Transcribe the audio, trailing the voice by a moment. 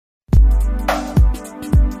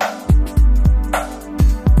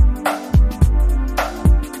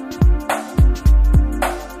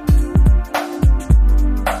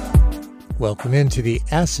Welcome into the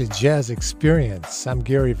Acid Jazz Experience. I'm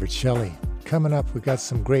Gary Vercelli. Coming up, we got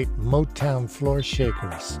some great Motown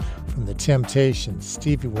Floorshakers from The Temptations,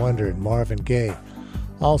 Stevie Wonder and Marvin Gaye.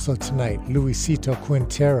 Also tonight, Luisito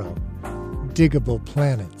Quintero, Diggable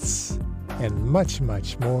Planets, and much,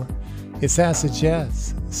 much more. It's Acid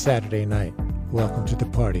Jazz, Saturday night. Welcome to the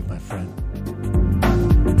party, my friend.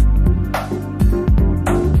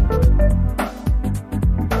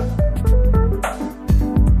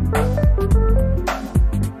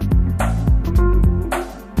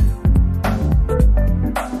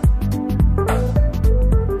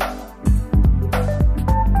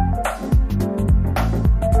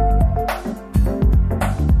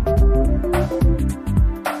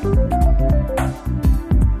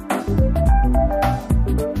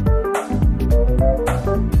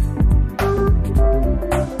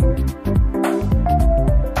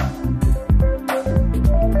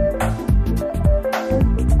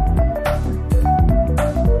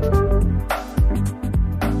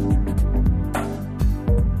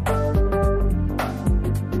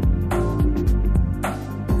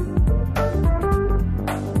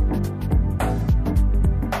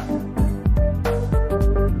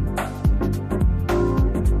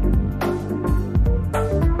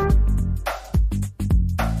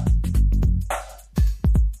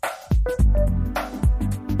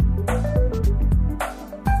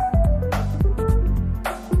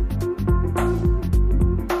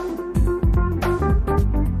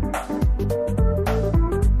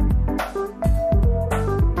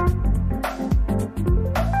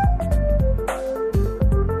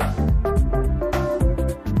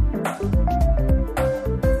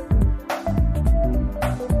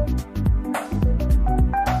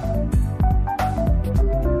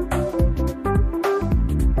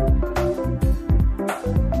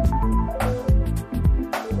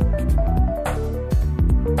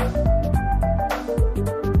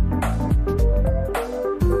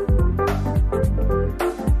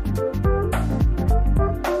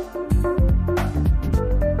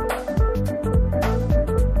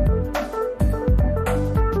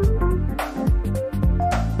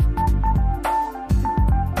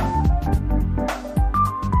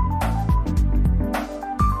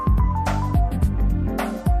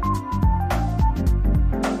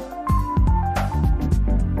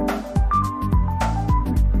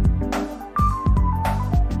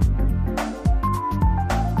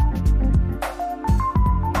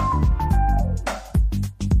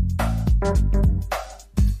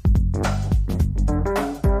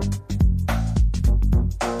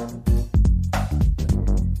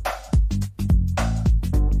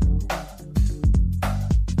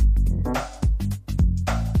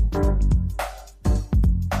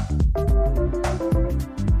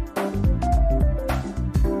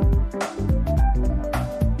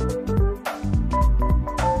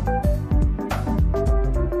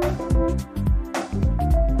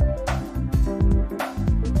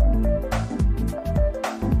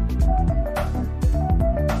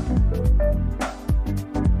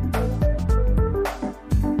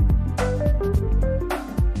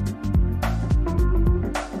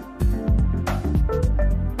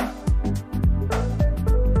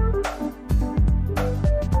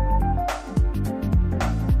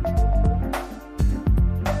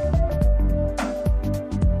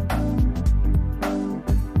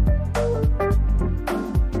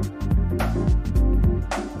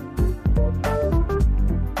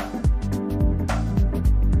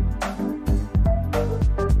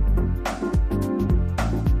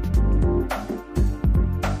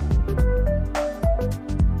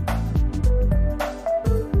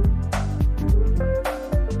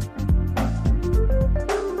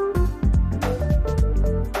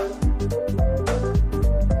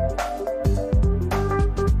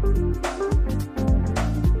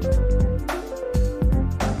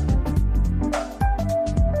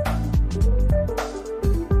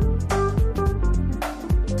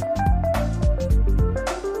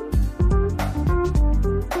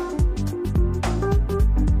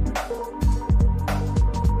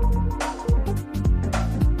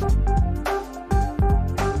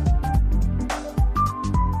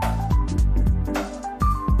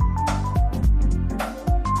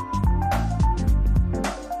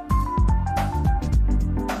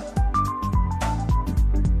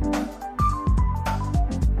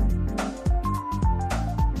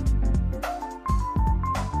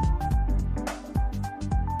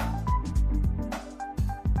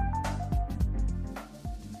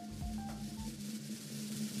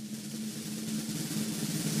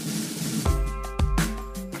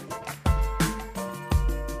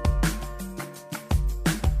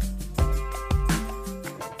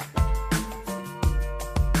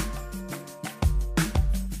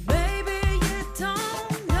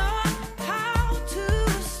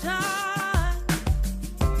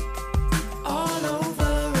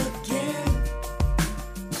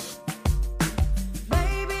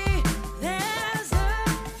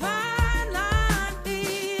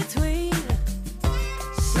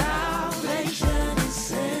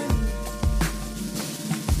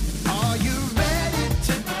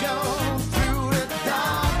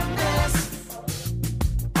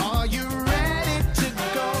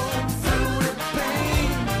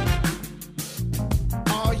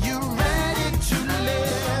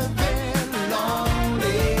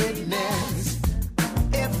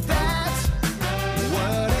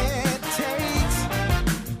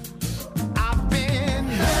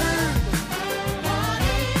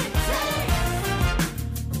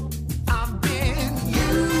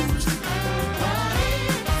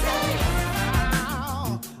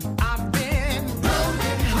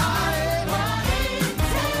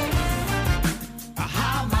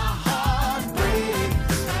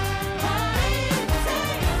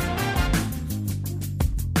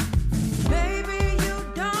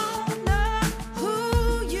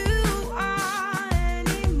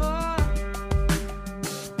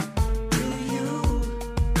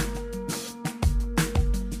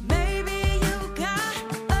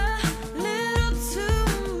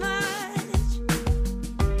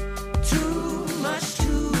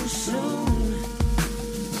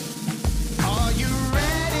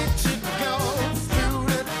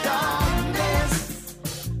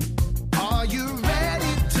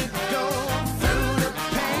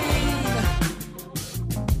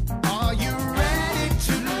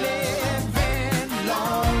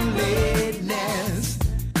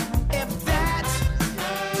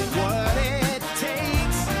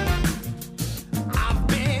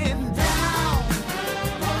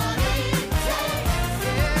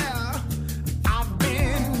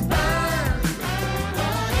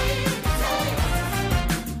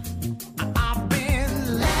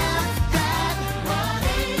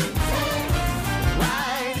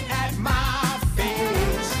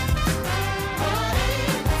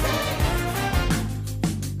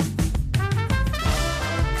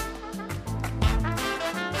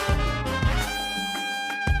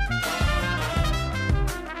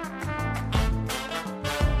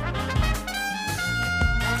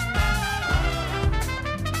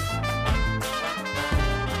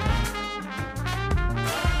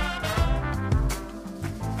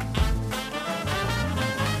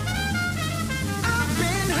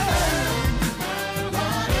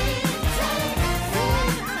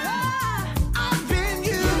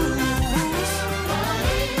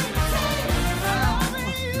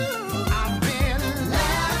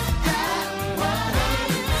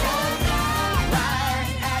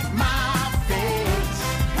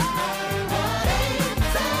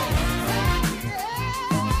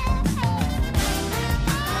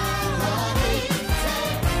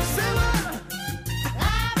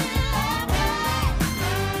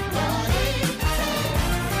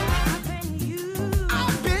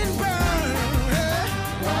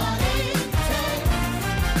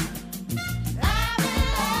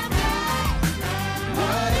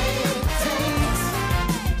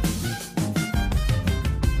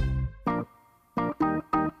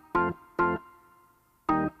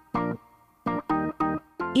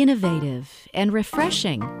 Innovative and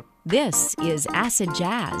refreshing. This is Acid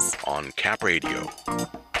Jazz on Cap Radio.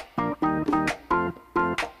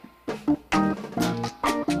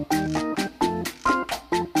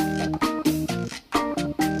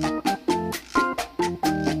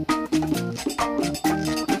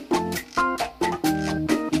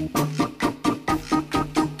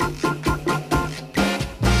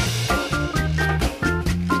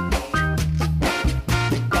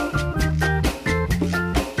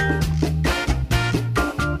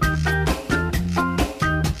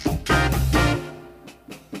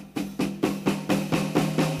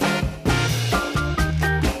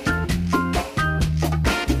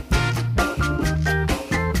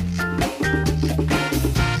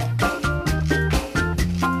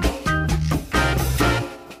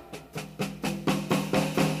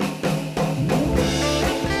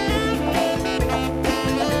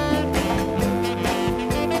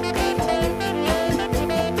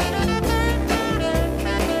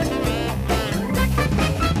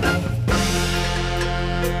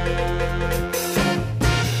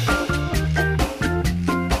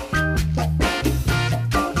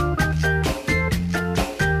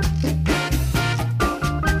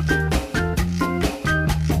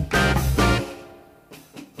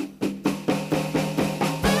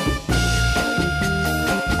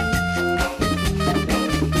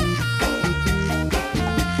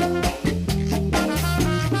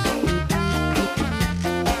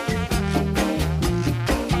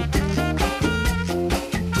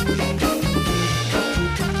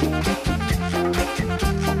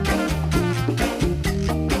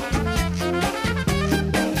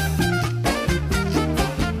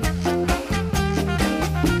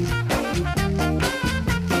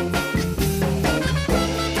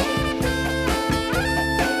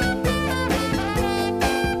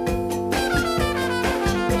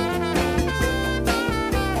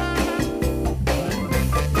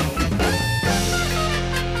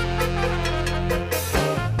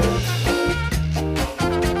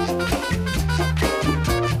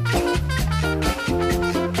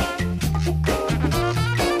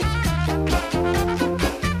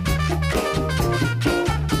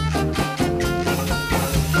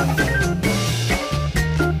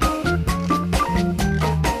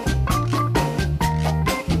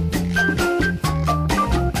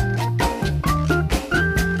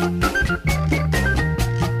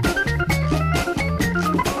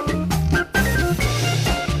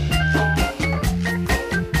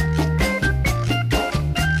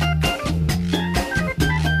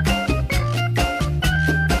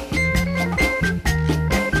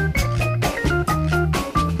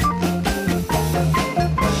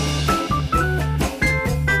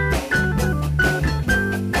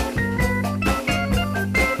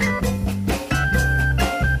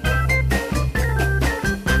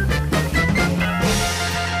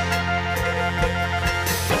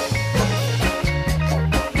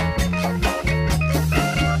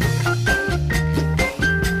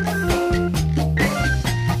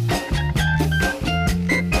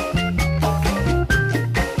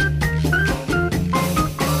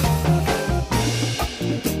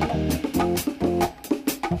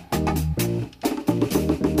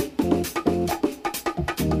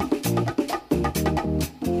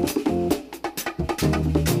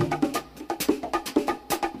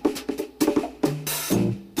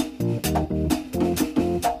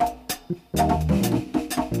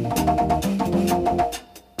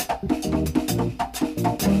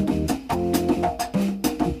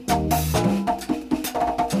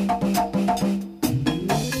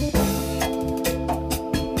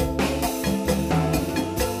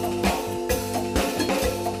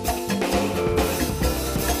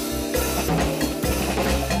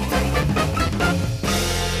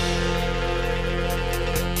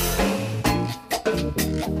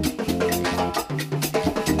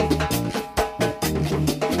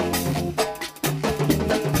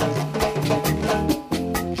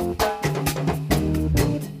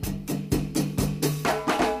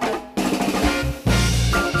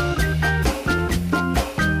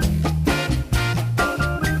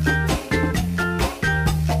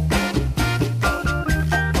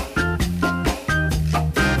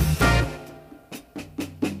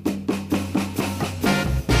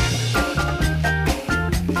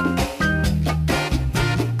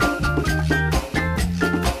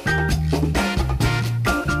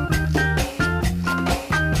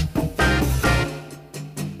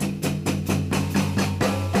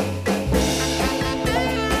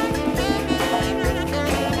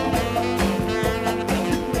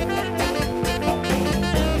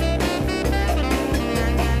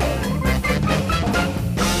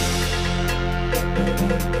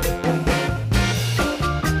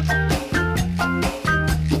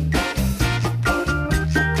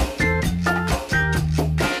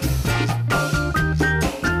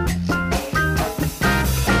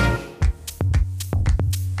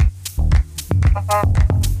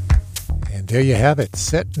 There you have it,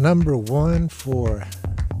 set number 1 for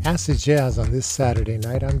Acid Jazz on this Saturday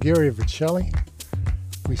night. I'm Gary Vercelli.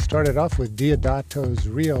 We started off with Diodato's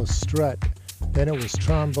Rio Strut. Then it was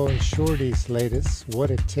Trombone Shorty's latest,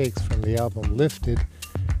 What It Takes, from the album Lifted.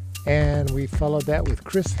 And we followed that with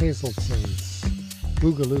Chris Hazelton's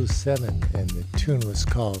Boogaloo 7, and the tune was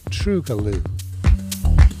called Trugaloo.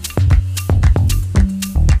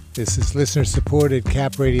 This is listener-supported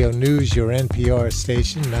Cap Radio News, your NPR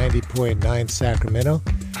station, 90.9 Sacramento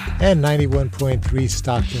and 91.3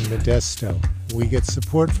 Stockton, Modesto. We get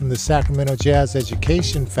support from the Sacramento Jazz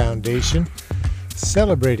Education Foundation,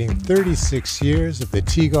 celebrating 36 years of the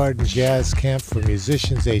Tea Garden Jazz Camp for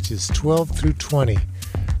musicians ages 12 through 20.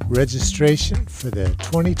 Registration for the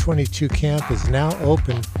 2022 camp is now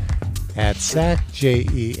open at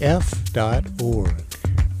sacjef.org.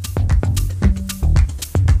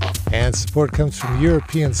 And support comes from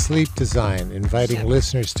European Sleep Design, inviting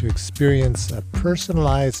listeners to experience a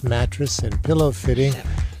personalized mattress and pillow fitting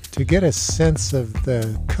to get a sense of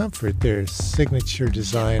the comfort their signature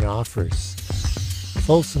design offers.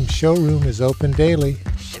 Folsom Showroom is open daily.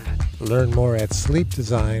 Learn more at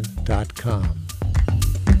sleepdesign.com.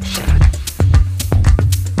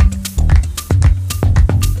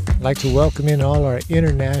 I'd like to welcome in all our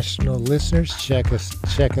international listeners checking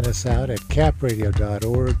us out at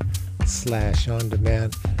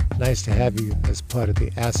capradio.org/on-demand. Nice to have you as part of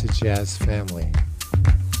the Acid Jazz family.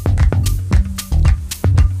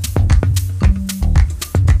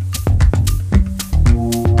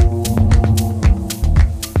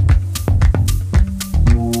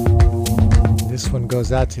 This one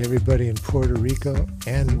goes out to everybody in Puerto Rico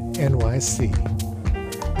and NYC.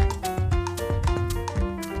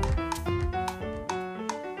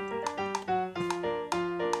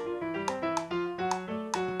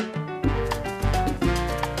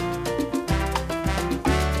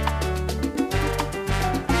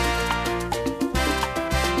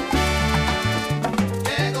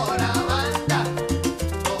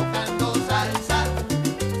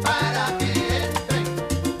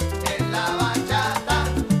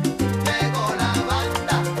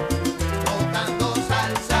 Tocando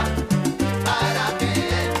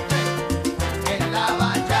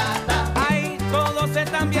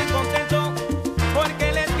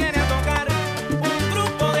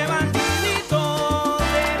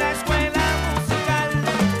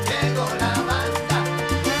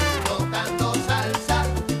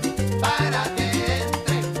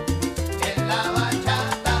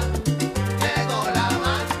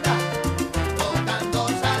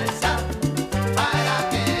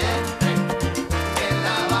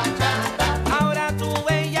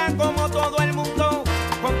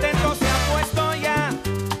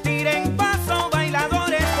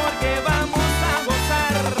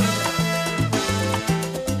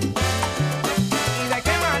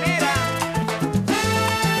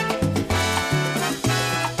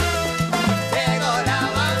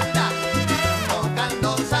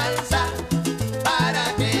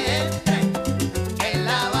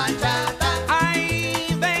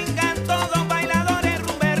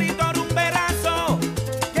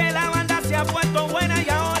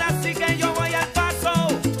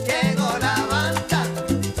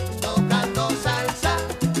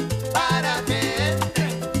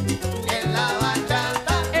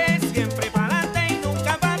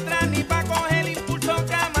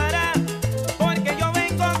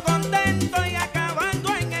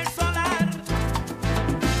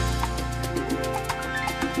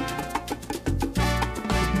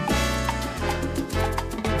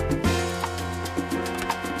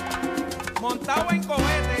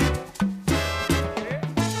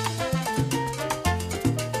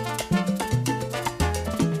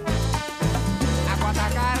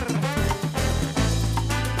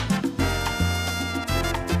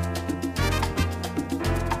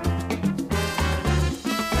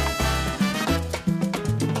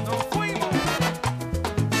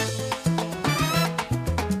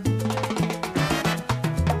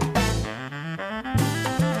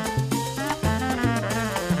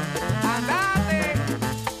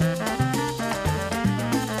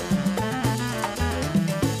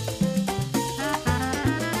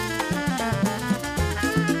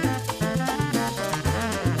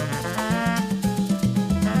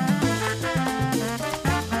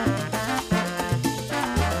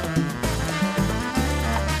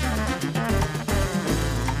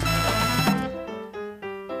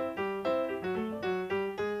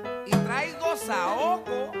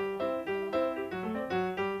Saoco.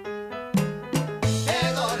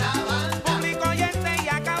 Llegó la banda. Público oyente y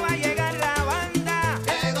acaba de llegar la banda.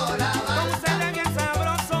 Llegó la Con un banda. set bien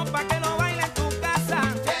sabroso pa' que lo baile en tu casa.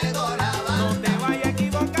 Llegó la No banda. te vayas a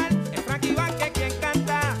equivocar, es Frankie Vázquez quien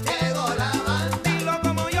canta. Llegó la banda. Dilo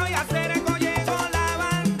como yo y hacer eco, llegó la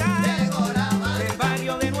banda. Llegó la banda. Del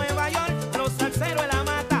barrio de Nueva York, los salseros de la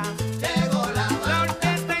mata. Llegó la La banda.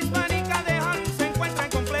 orquesta hispánica de Hollywood se encuentra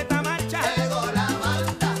en completa marcha. Llegó la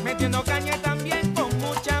banda.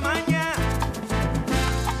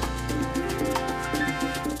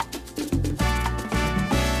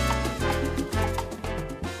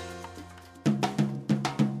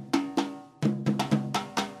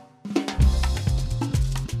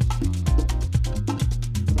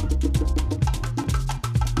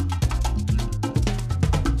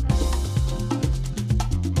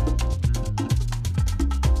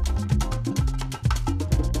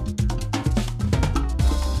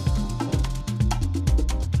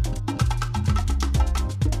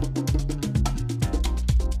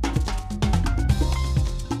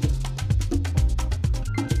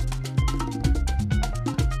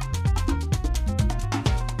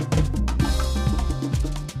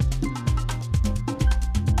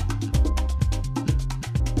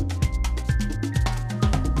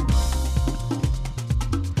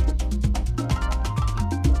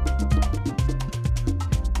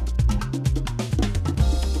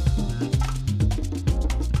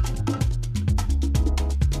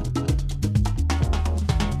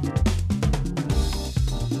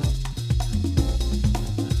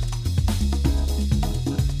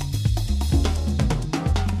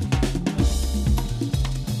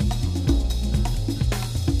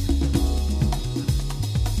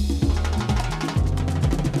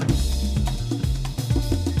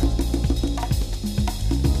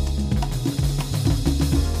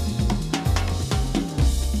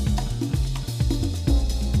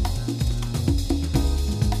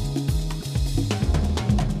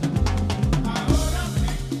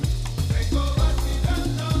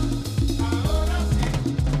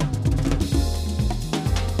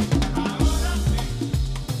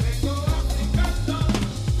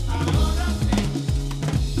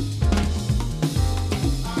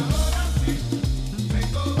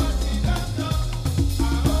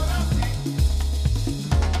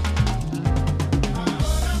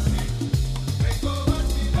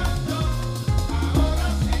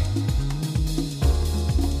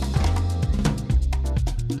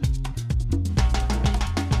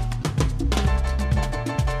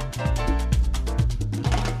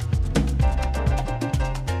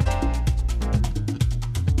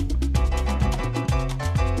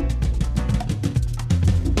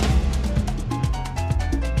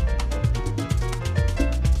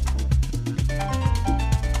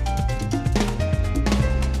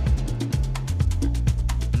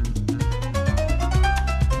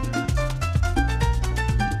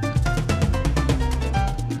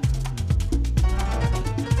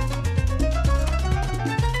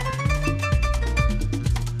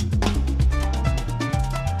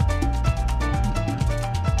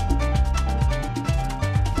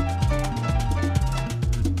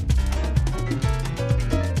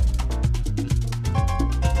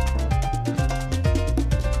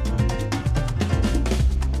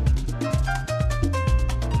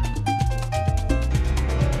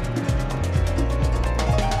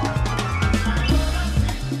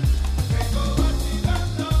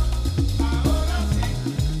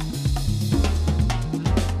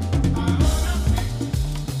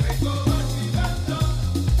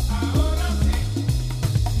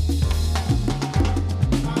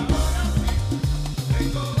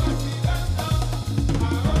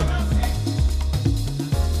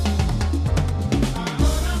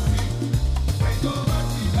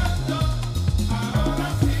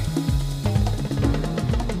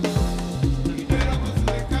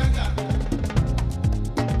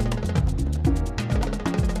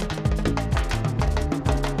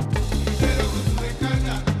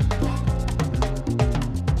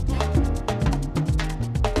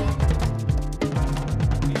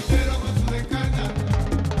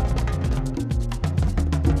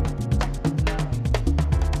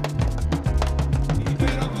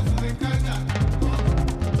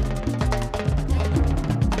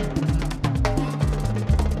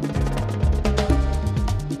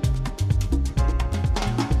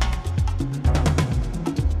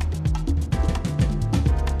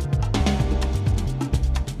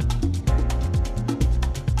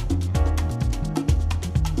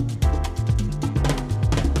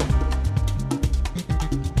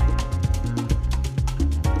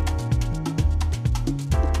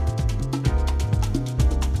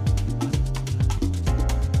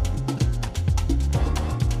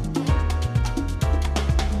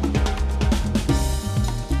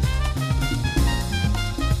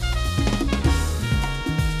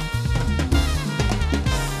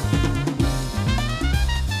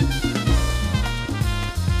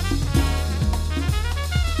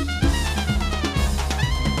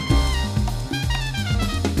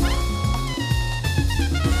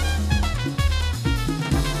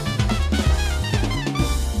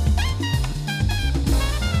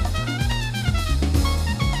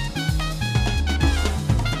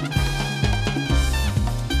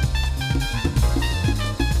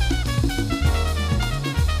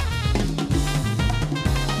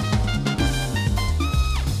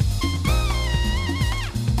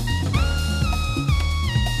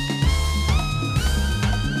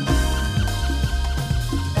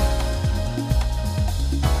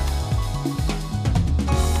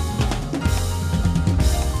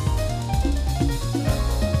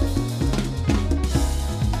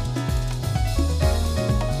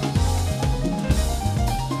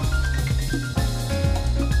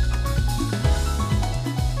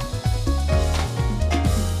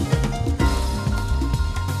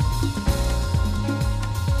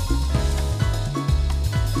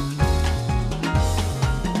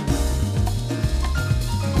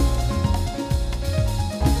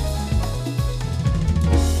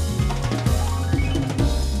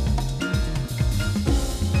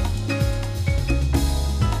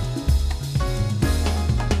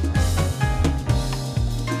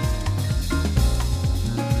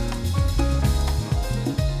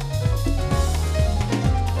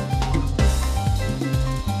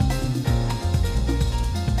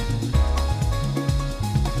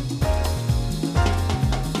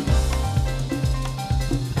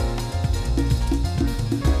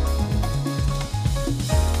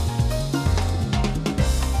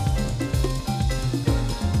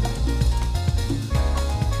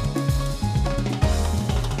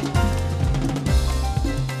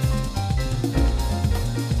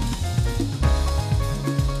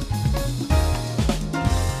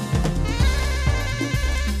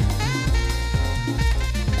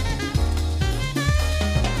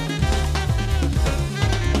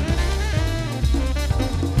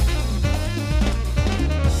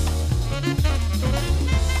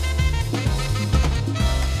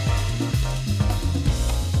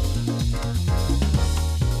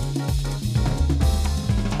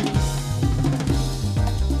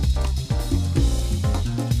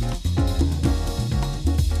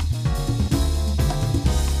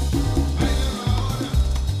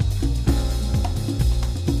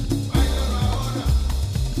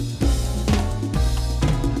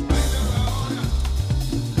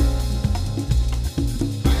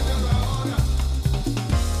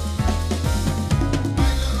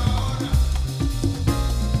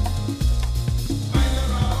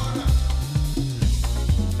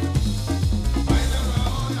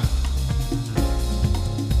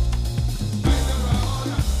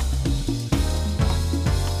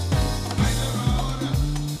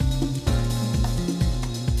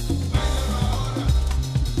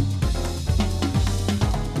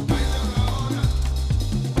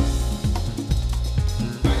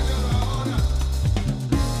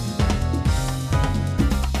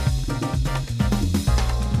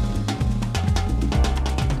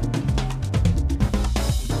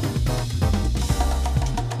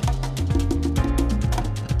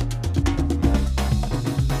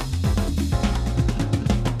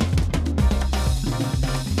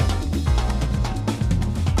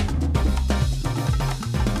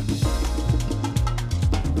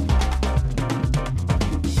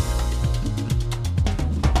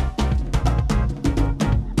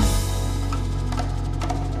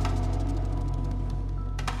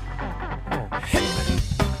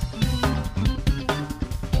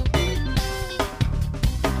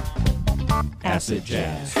 Acid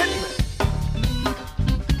Jazz.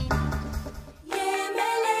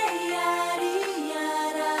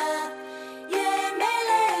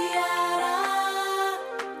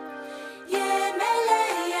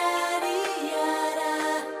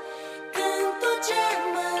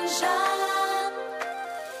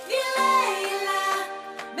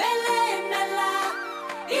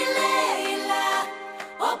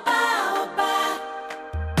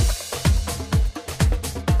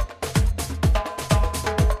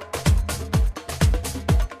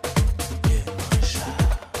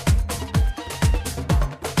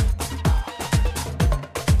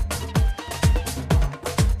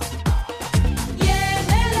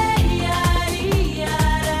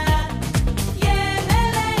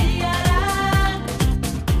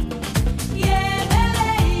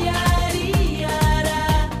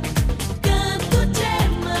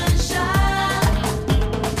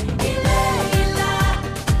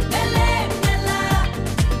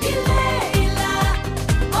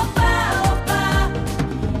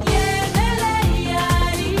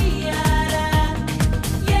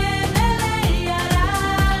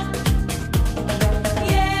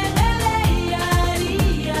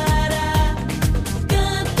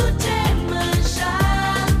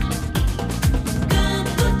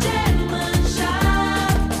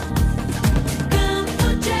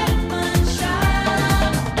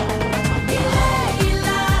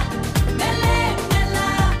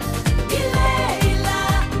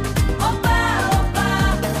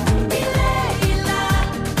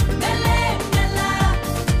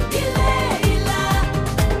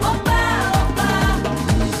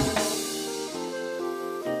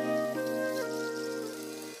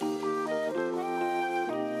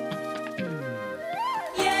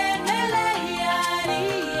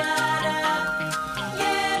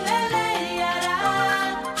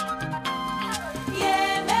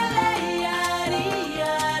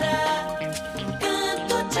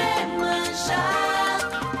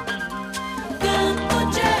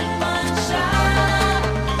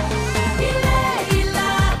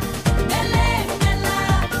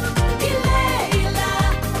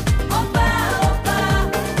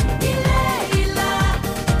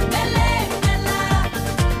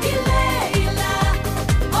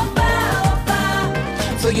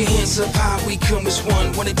 Throw your hands up high, we come as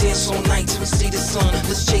one. Wanna dance all night till we see the sun.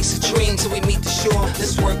 Let's chase a dream till we meet the shore.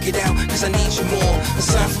 Let's work it out, cause I need you more. A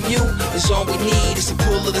sign from you is all we need. It's a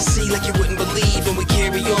pull of the sea like you wouldn't believe. And we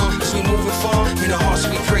carry on as we moving far. In our hearts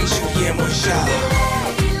we praise you, yeah, Mashallah.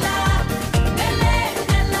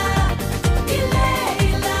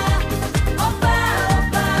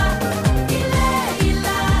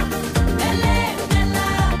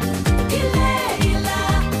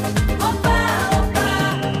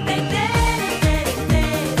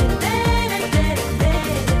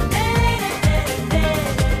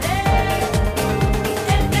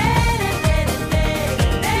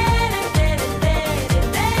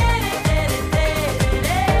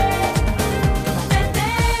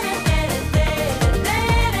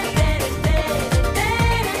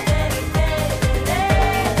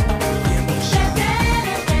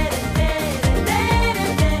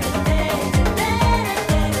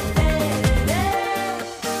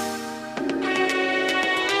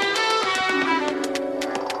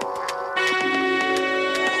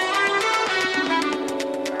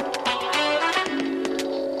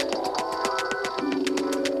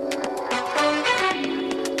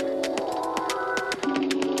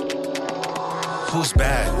 Who's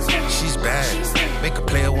bad? She's bad. Make a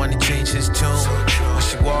player wanna change his tune. When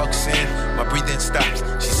she walks in, my breathing stops.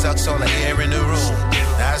 She sucks all the air in the room.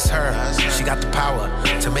 That's her. She got the power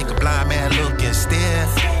to make a blind man look and stare.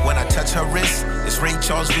 When I touch her wrist, it's Ray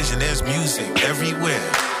Charles vision. There's music everywhere.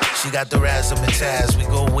 She got the razzle and tazz. We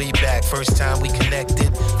go way back. First time we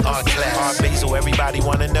connected. Art class. Art Basel. Everybody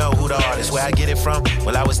wanna know who the artist. Where I get it from?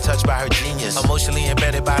 Well, I was touched by her genius. Emotionally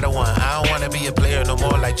embedded by the one. I don't wanna be a player no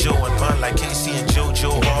more like Joe and Bun, like Casey and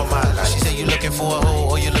JoJo all my life. She said you looking for a hoe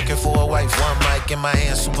or you looking for a wife. One mic in my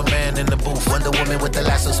hand, Superman in the booth. Wonder Woman with the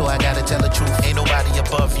lasso, so I gotta tell the truth. Ain't nobody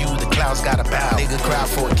above you. The clouds gotta bow. Nigga cry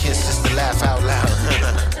for a kiss just to laugh out loud.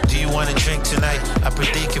 Do you wanna drink tonight? I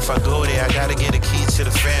predict if I go there, I gotta get a key to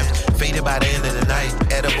the fam. Faded by the end of the night.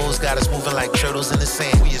 Edibles got us moving like turtles in the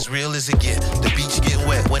sand. We as real as it get. The beach getting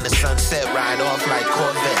wet. When the sunset, ride off like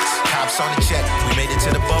Corvettes. Cops on the check. We made it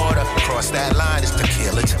to the border. Cross that line, it's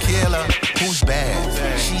tequila, tequila. Who's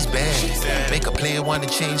bad? She's bad. Make a player wanna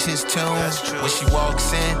change his tune. When she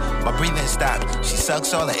walks in, my breathing stops. She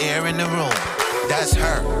sucks all the air in the room. That's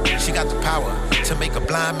her. She got the power to make a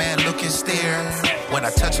blind man look and stare. When I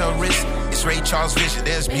touch her wrist, it's Ray Charles vision.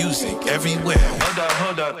 There's music everywhere.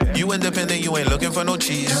 Hold up. You independent, you ain't looking for no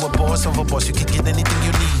cheese. You a boss of a boss, you can get anything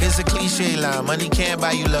you need. It's a cliche line, money can't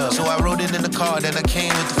buy you love. So I wrote it in the car, then I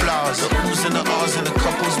came with the flaws. The oohs and the ahs and the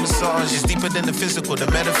couples massage. It's deeper than the physical, the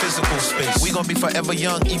metaphysical space. We gon' be forever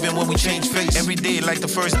young, even when we change face. Every day like the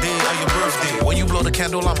first day of your birthday. When you blow the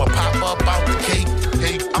candle, I'ma pop up out the cake.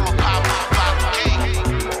 Hey, I'ma pop up out the cake.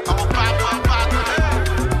 I'ma pop up out the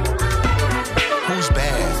cake. Who's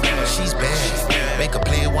bad? She's bad. Make a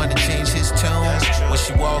player wanna change his tune. When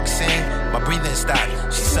she walks in, my breathing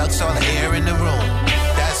stops. She sucks all the air in the room.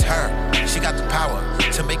 That's her. She got the power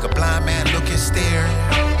to make a blind man look and stare.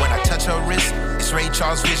 When I touch her wrist, it's Ray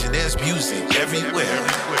Charles vision. There's music everywhere.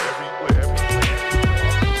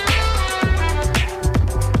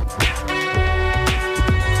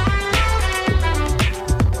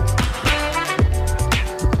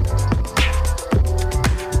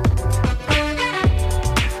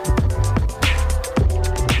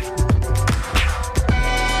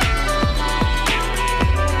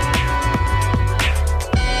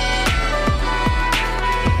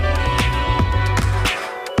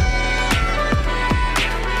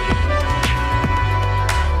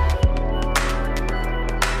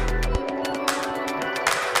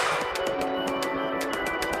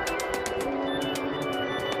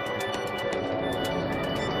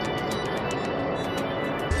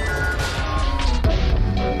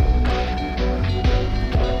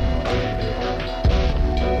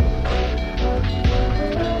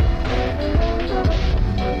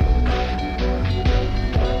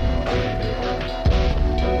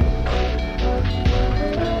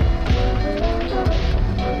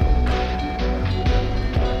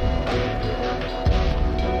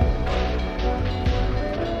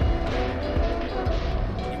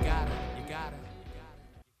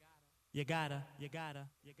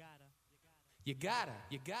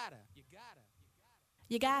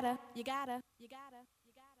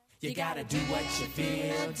 You gotta do what you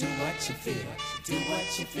feel, do what you feel, do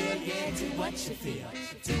what you feel, yeah, do what you feel,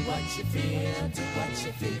 do what you feel, do what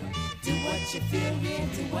you feel, do what you feel, yeah,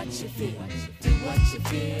 do what you feel, do what you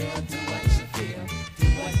feel, do what you feel, do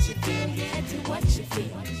what you feel, yeah, do what you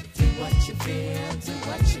feel, do what you feel, do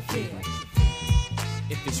what you feel.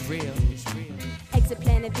 If it's real, it's real. Exit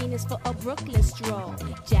Planet Venus for a Brooklyn stroll.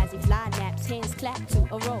 Jazzy fly naps, hands clap to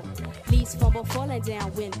a roll. Leaves fumble falling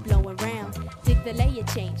down, wind blowing round. Dig the layer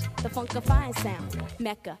change, the funkifying sound.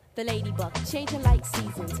 Mecca, the ladybug, changing like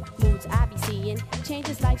seasons. Moods I be seeing,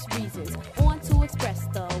 changes life's reasons. On to express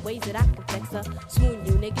the ways that I can flex a swoon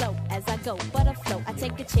unit glow as I go. But afloat, I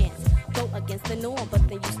take a chance. Go against the norm, but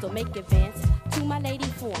then you still make advance. To my lady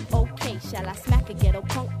form, okay, shall I smack a ghetto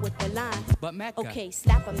punk with the line? But Mecca. Okay,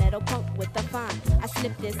 slap a metal punk with the fine. I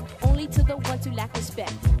slip this only to the ones who lack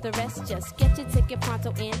respect. The rest just get your ticket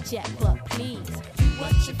pronto and check. But please, do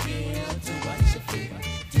what you feel, do what you feel,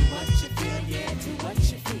 do what you feel, yeah, do what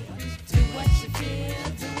you feel, do what you feel,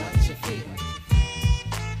 do what you feel.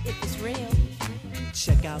 If it's real.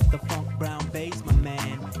 Check out the funk brown bass, my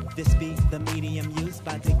man. This be the medium used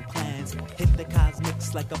by Dick Plans. Hit the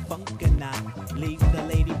cosmics like a funkonaut. Leave the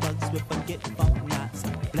ladybugs with forget funk knots.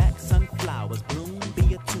 Black sunflowers bloom,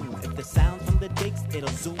 be a tune. If the sound from the digs, it'll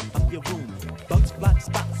zoom up your room. Bugs block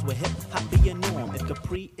spots where hip hop be a norm. If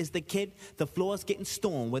Capri is the kid, the floor's getting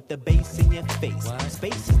stormed with the bass in your face. What?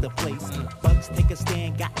 Space is the place. Bugs take a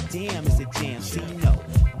stand, goddamn, it's a jam. See, no,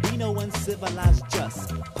 be no uncivilized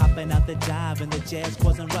just. Popping out the jive and the jazz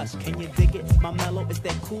causing rush. Can you dig it? My mellow is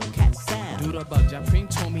that cool cat sound. Do the bug, Japreem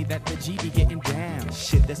told me that the G be getting down.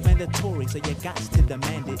 Shit, that's mandatory, so you got to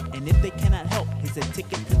demand it. And if they cannot help, here's a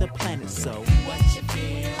ticket to the planet, so do what you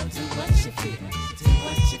feel, do what you feel, do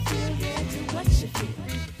what you feel, yeah, do what you feel,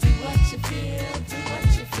 do what you feel, do what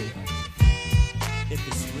you feel. if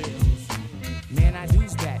it's real. Man, I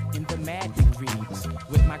do's that in the mad degrees.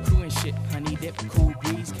 With my crew and shit, honey dip, cool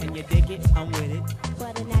breeze. Can you dig it? I'm with it.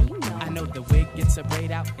 But now you know. I know the wig gets a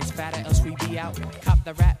braid out. It's fatter, else we be out. Cop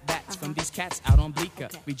the rap bats from these cats out on Bleecker.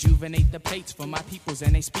 Okay. Rejuvenate the plates for my peoples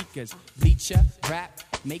and they speakers. Bleacher, rap,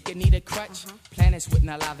 make it need a crutch. Planets wouldn't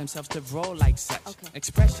allow themselves to roll like such. Okay.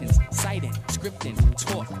 Expressions, citing, scripting,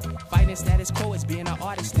 talk. Fighting status quo as being an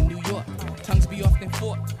artist in New York. Tongues be often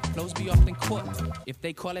forked, flows be often caught. If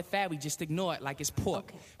they call it fad, we just ignore it like it's pork.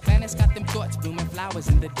 Okay. Planets got them thoughts, blooming flowers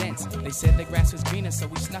in the dents. They said the grass was greener, so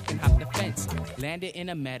we snuck and hopped the fence. Landed in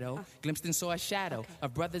a meadow, glimpsed and saw a shadow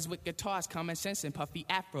of brothers with guitars, common sense and puffy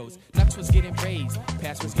afros. Nuts was getting raised,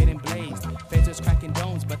 past was getting blazed. Feds was cracking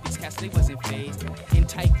domes, but these cats, they wasn't phased. In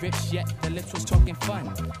tight grips, yet the lips was talking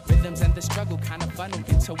fun. Rhythms and the struggle kind of funneled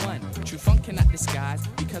into one. True funk cannot disguise,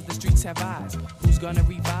 because the streets have eyes. Who's gonna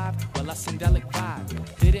revive? Well, a syndelic vibe.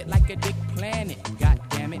 Did it like a dick planet, god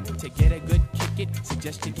damn it. To get a good kick it,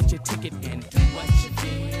 suggest you get your ticket and do what you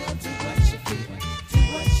feel, do what you feel. Do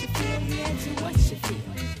what you feel, yeah, do what you feel.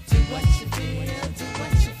 Do what you feel, do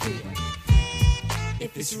what you feel.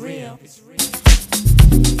 If it's real.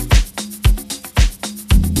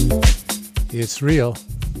 It's real.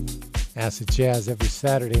 Acid Jazz every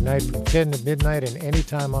Saturday night from 10 to midnight and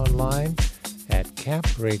anytime online at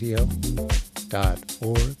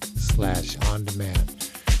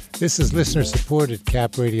capradio.org/on-demand. This is listener-supported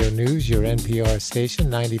Cap Radio News, your NPR station,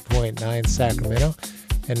 90.9 Sacramento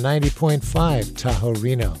and 90.5 Tahoe,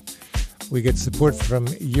 Reno. We get support from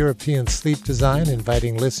European Sleep Design,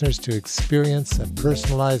 inviting listeners to experience a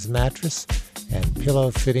personalized mattress and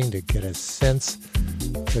pillow fitting to get a sense of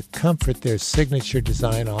the comfort their signature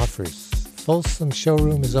design offers. Folsom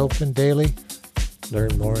Showroom is open daily.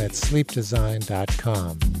 Learn more at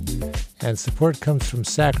sleepdesign.com. And support comes from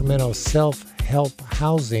Sacramento Self-Help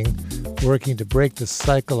Housing, working to break the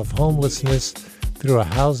cycle of homelessness through a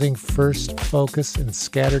housing-first focus and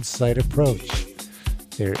scattered site approach.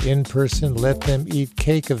 Their in-person Let Them Eat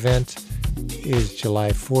Cake event is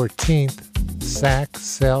July 14th,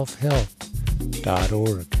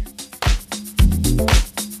 sacselfhelp.org.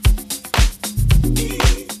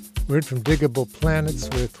 Word from Diggable Planets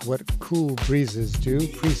with What Cool Breezes Do,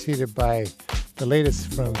 preceded by the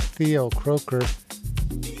latest from Theo Croker,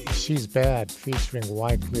 She's Bad, featuring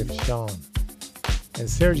Wycliffe Jean. And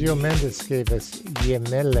Sergio Mendes gave us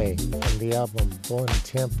Yemele from the album Bon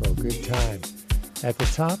Tempo, Good Time. At the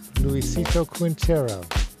top, Luisito Quintero,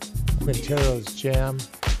 Quintero's Jam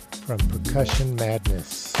from Percussion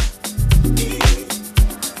Madness.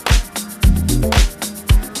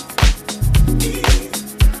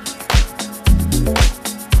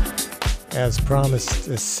 As promised,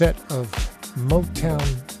 a set of Motown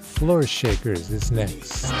Floorshakers is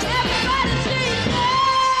next.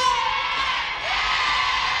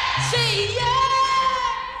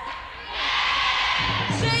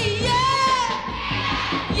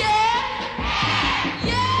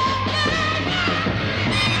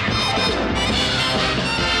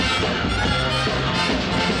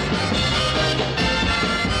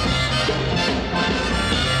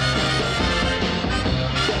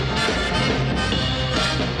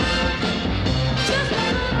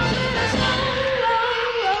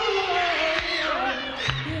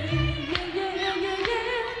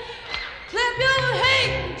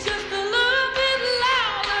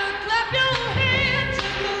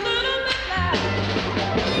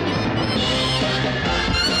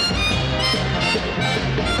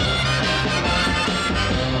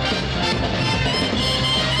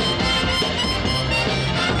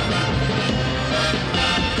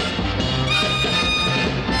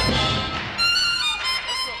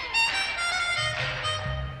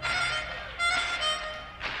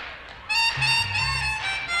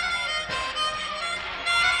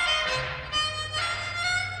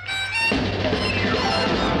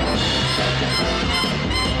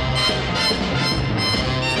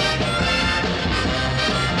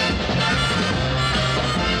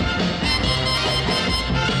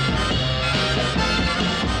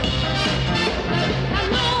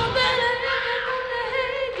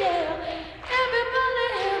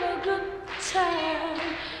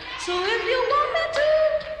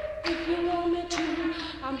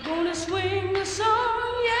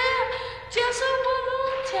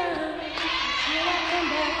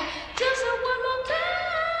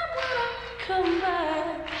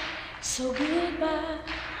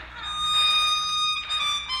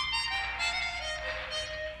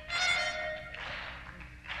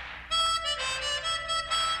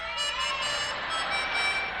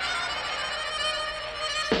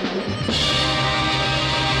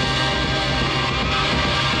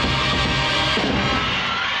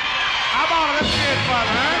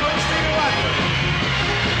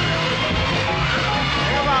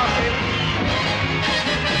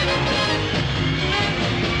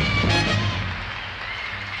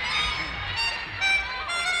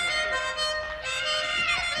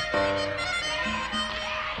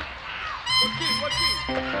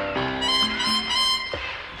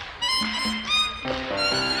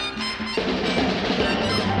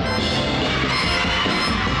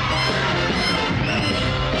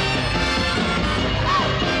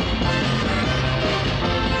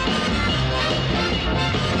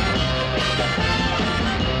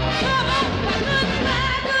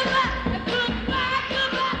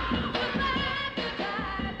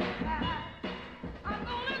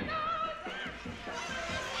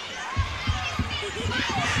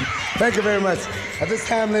 Thank you very much. At this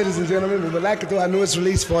time, ladies and gentlemen, we would like to do our newest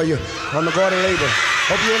release for you on the Gordon label.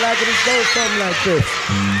 Hope you would like it. It goes something like this.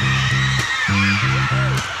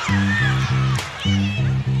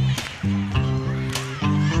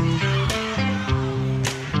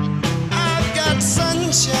 I've got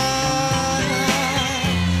sunshine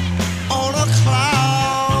on a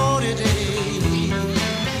cloudy day.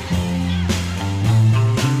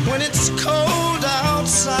 When it's cold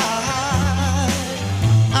outside,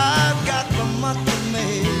 I've got the month of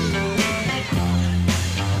May.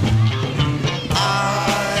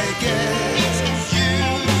 I guess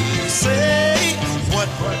you say, what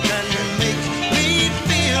can make me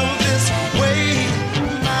feel this way,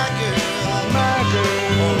 my girl, my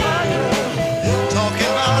girl, my girl.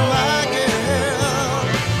 Talking about my girl,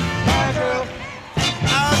 my girl.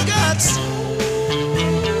 I've got so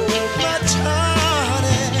much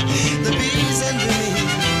honey, the bees and me.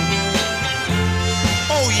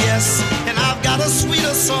 Oh yes, and I've got a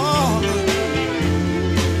sweeter song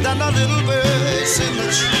than the little birds in the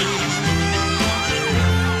tree.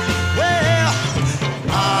 Well,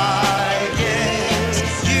 I guess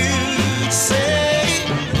you'd say,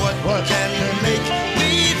 what can make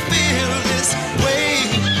me feel this way,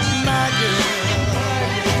 my girl,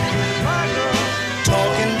 my girl.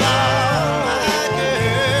 Talking about my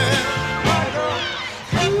girl, my girl.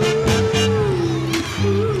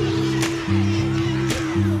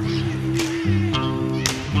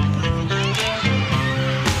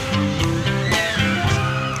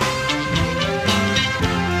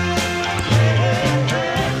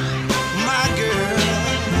 My girl,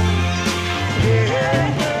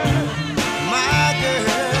 my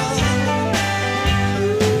girl,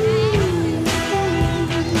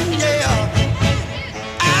 yeah.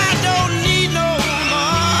 I don't need no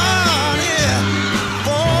money,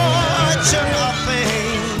 fortune or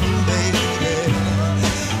fame, baby.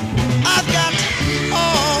 I've got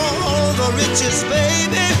all the riches,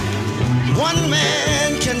 baby, one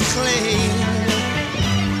man can claim.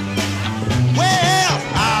 Well,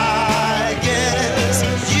 I guess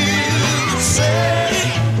you'd say,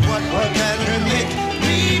 what can make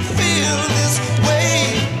me feel this way,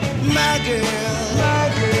 my girl, my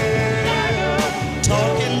girl.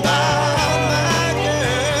 Talking about my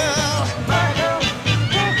girl, my girl.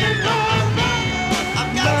 Talking about my girl.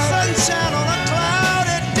 I've got sunshine on a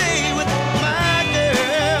cloudy day with my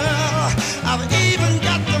girl. I've even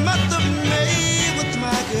got the month of May with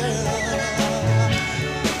my girl.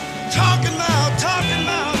 Talking about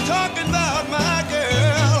my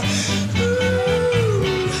girl.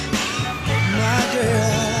 Ooh, my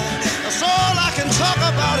girl. That's all I can talk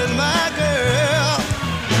about is my girl.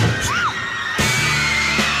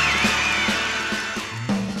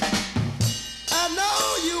 I know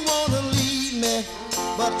you wanna leave me,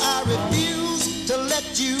 but I refuse to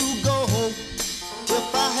let you go.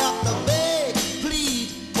 If I have to beg, plead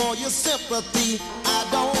for your sympathy, I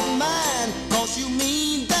don't mind, 'cause you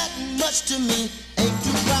mean that much to me. Ain't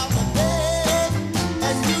too proud to beg,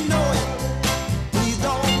 and you know it. Please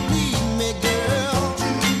don't leave me, girl.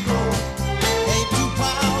 Ain't too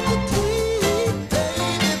proud to plead,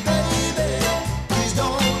 baby, baby. Please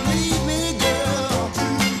don't leave me, girl.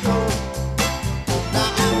 Now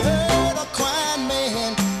I heard a crying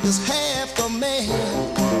man is half a man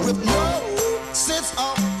with no sense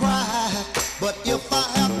of pride. But if I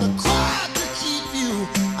have to cry to keep you,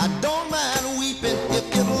 I don't mind weeping if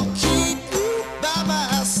it'll keep you back.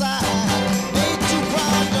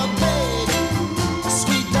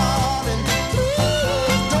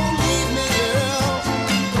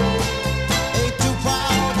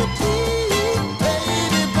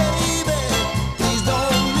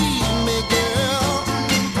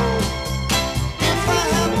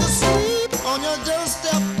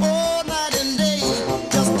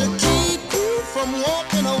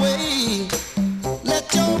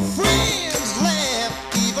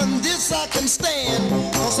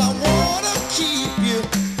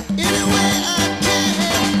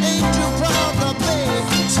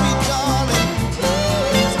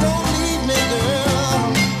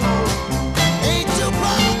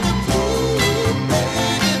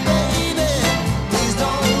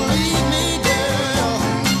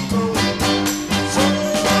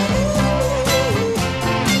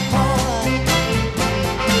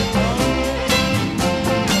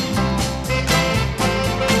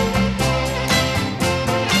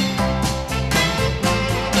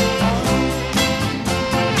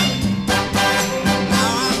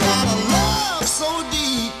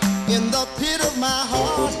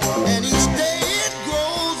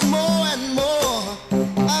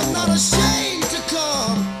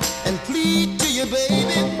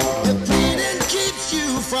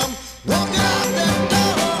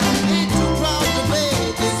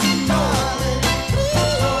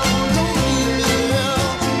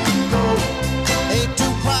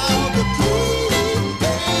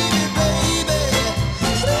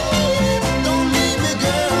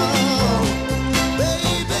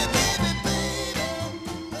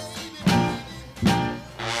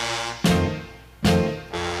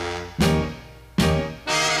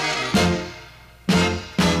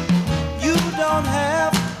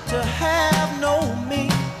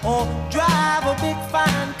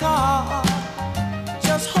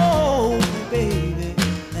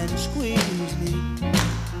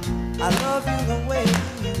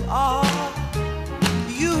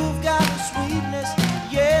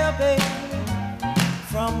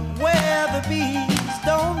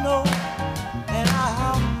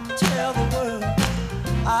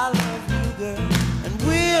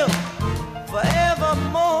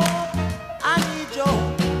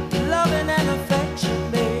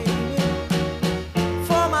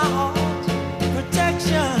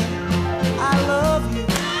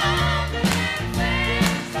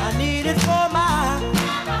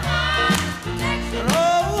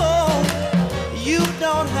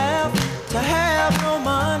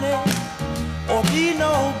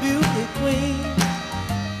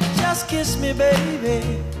 Just kiss me, baby,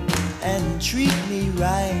 and treat me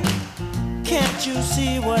right. Can't you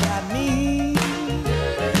see what I mean?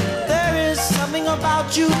 There is something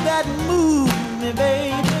about you that moves me,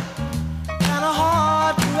 baby, kinda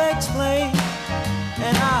hard to explain.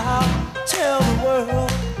 And I'll tell the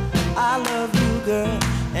world I love you, girl,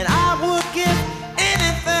 and I would give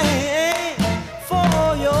anything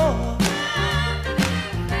for your.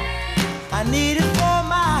 I need it for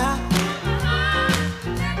my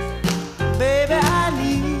baby. I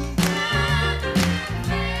need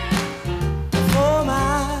for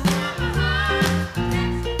my.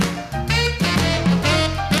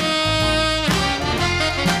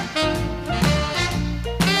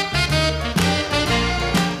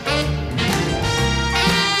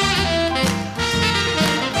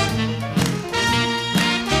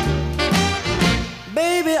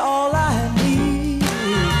 Baby, all I need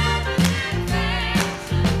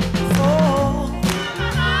for,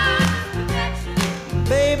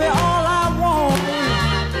 baby, all I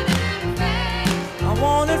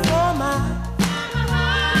want it for my.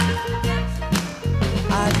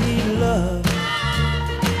 I need love.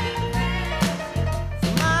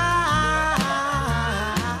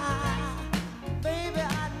 Baby,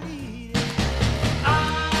 I need it.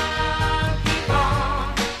 I'll keep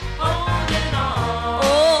on holding on. Oh,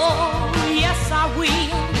 yes, I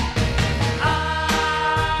will.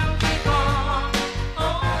 I'll keep on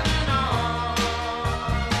holding on.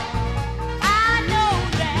 I know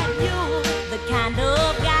that you're the kind of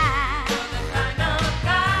guy.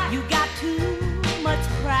 You got too much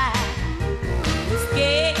pride. You're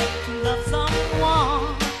scared to love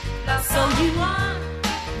someone. So you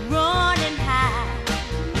run and hide.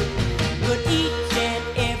 But each and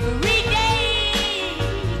every day,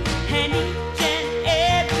 and each and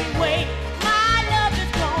every way, my love is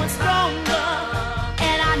growing stronger.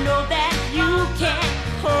 And I know that you can't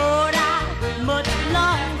hold out much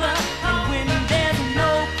longer. And when there's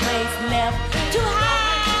no place left to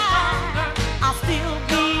hide, I'll still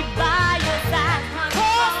be by your side.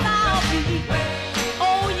 'Cause I'll be,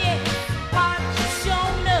 oh yeah,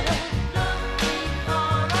 showing up.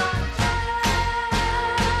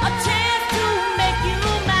 A chance to make you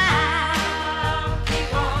mine.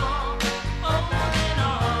 Keep on holding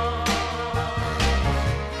on.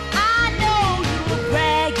 I know you're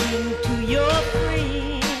bragging to your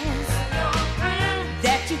friends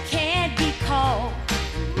that you can't be caught.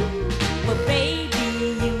 But baby,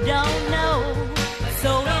 you don't know.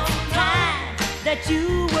 So it's time that you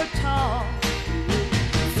were taught.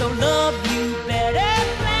 So love, you better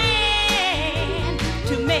plan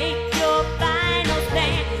to make your final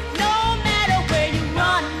stand. No matter where you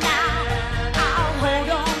run now, I'll hold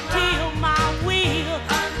on till my will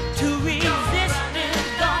to resist is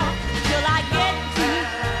gone. Till I get to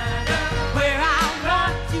where I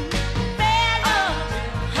want to. Better,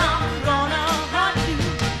 I'm gonna hunt you.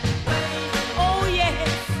 Oh yes,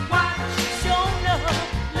 showing up,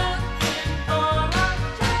 looking for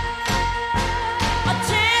a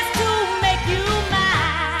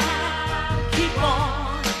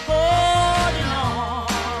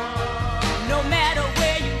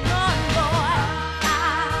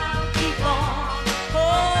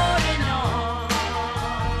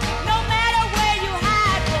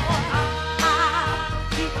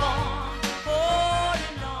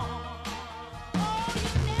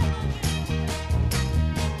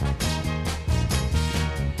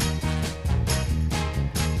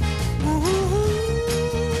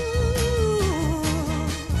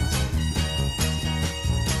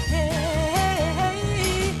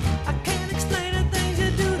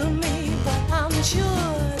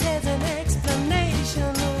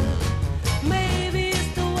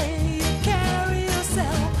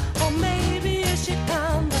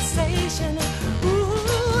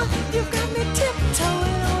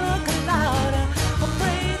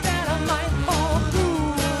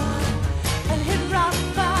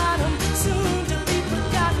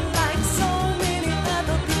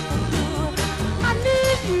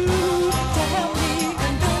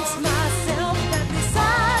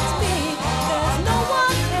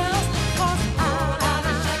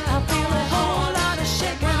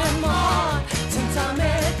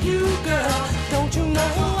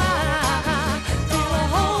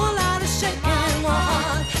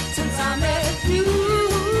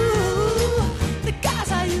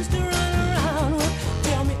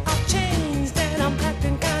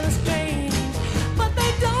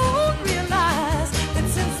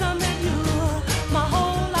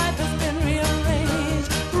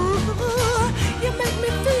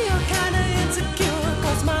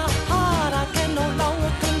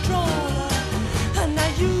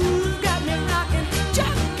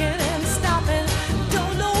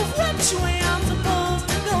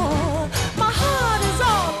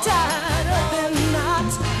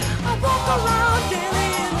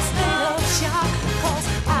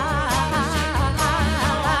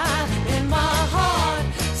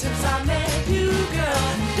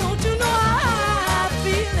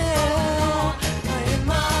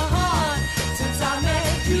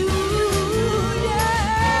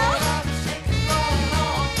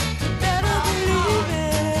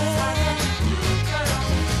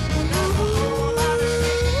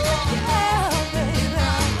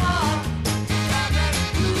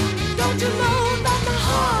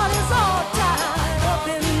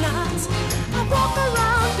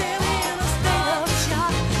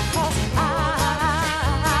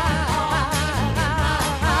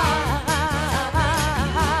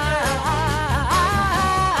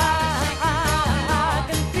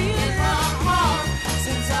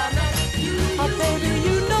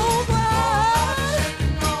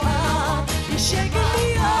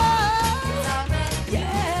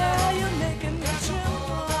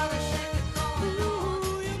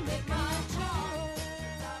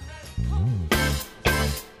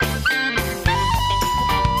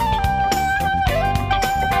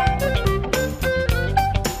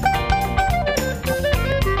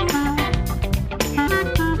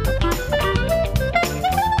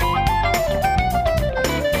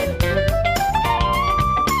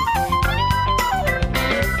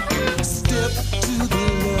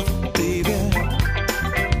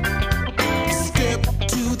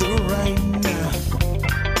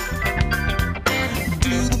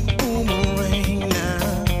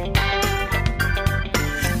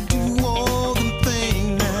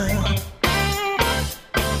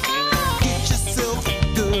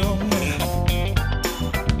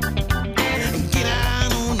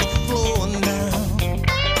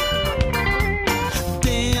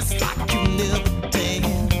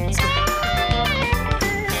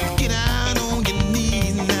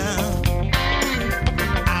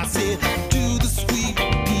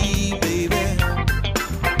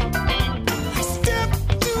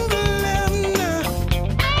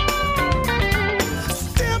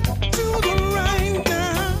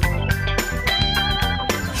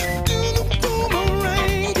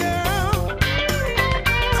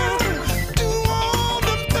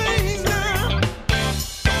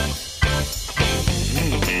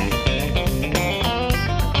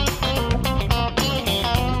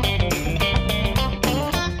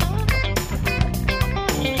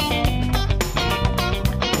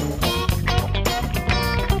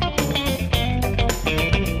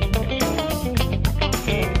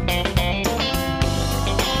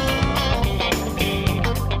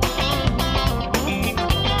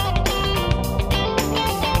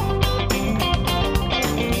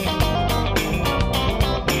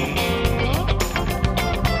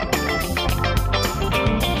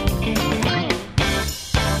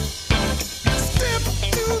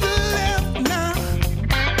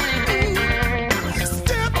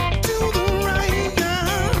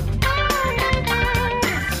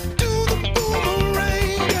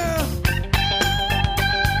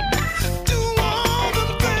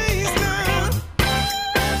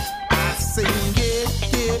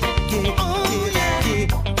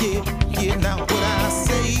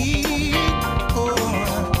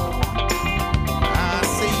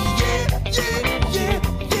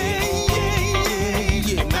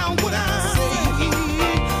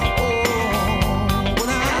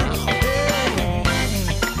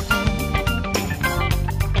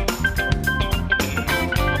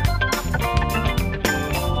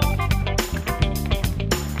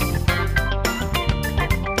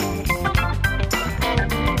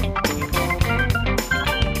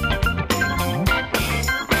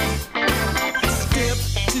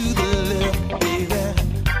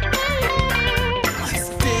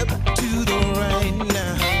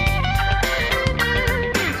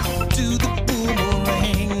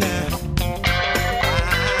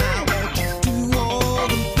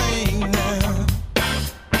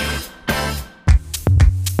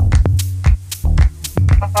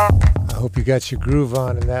Hope you got your groove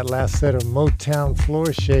on in that last set of Motown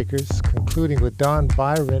Floorshakers, concluding with Don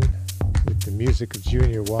Byron with the music of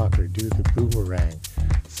Junior Walker, Do the Boomerang.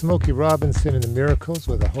 Smokey Robinson and the Miracles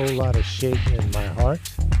with A Whole Lot of Shaking in My Heart.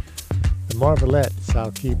 The Marvelettes,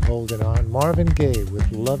 I'll Keep Holding On. Marvin Gaye with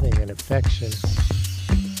Loving and Affection.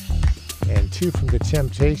 And two from the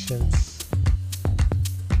Temptations.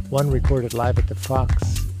 One recorded live at the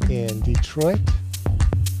Fox in Detroit.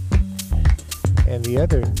 And the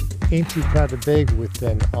other, Ain't Too Proud to Beg, with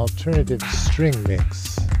an alternative string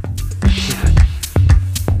mix.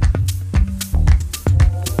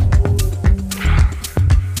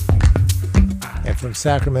 And from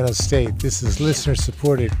Sacramento State, this is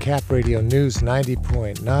listener-supported Cap Radio News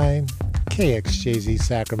 90.9 KXJZ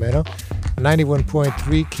Sacramento, 91.3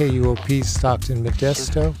 KUOP Stockton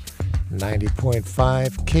Modesto, 90.5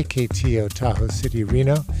 KKTO Tahoe City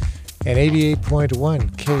Reno, and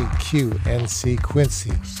 88.1 KQNC Quincy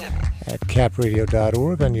at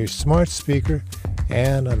capradio.org on your smart speaker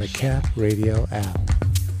and on the Cap Radio app.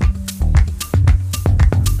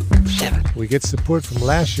 We get support from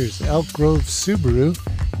Lasher's Elk Grove Subaru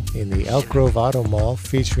in the Elk Grove Auto Mall,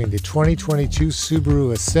 featuring the 2022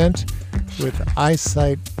 Subaru Ascent with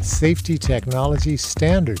eyesight safety technology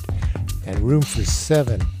standard and room for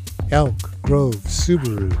 7.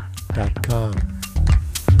 ElkGroveSubaru.com.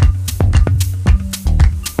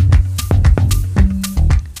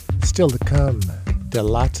 Still to come,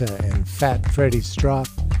 Delata and Fat Freddy's Drop.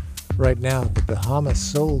 Right now, the Bahama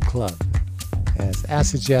Soul Club, as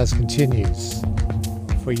Acid Jazz continues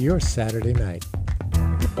for your Saturday night.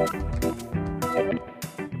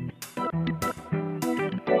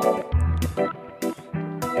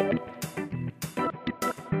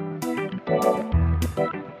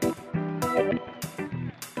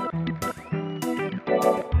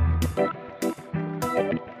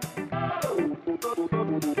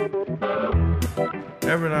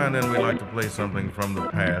 Every now and then we like to play something from the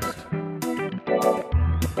past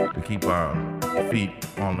to keep our feet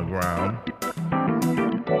on the ground.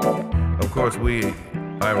 Of course, we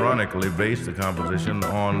ironically based the composition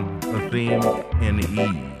on a theme in E,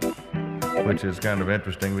 which is kind of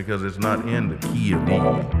interesting because it's not in the key of E.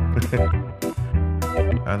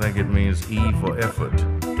 I think it means E for effort.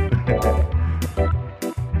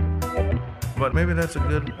 But maybe that's a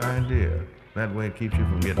good idea. That way it keeps you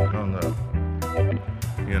from getting hung up.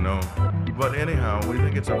 You know, but anyhow, we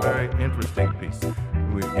think it's a very interesting piece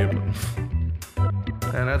we're given,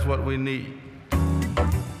 and that's what we need.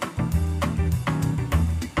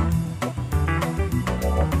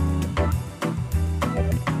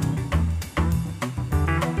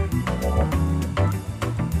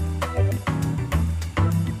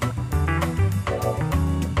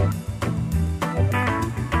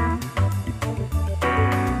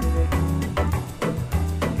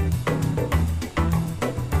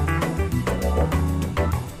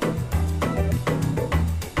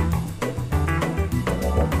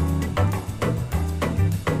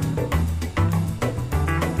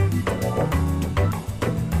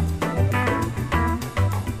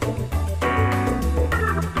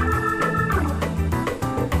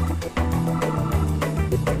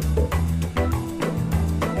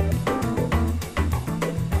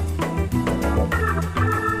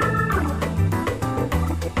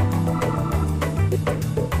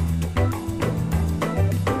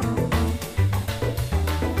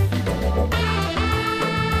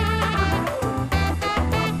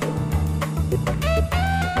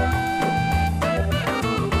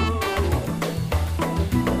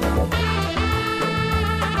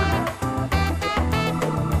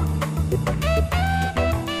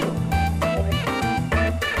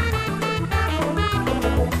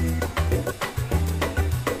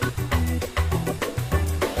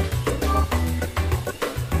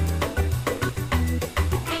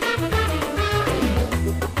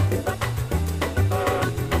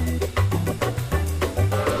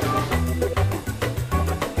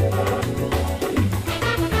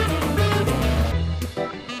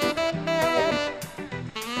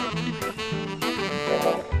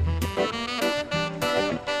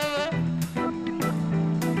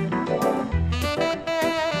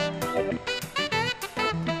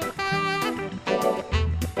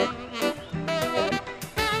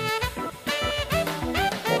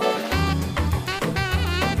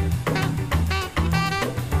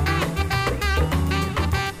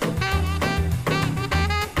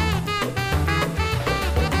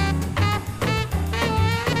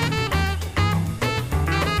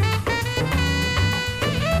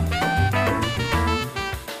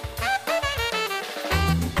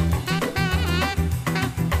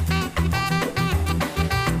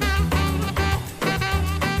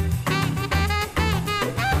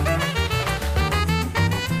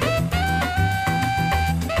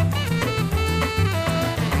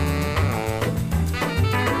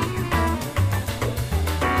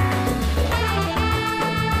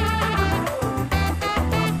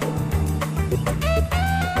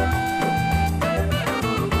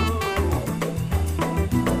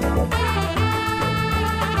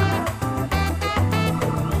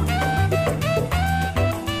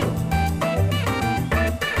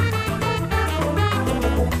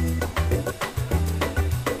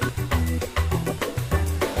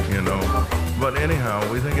 But anyhow,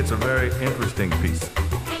 we think it's a very interesting piece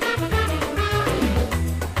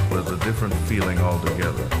with a different feeling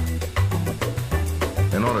altogether.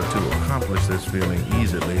 In order to accomplish this feeling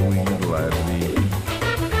easily, we utilize the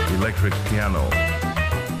electric piano.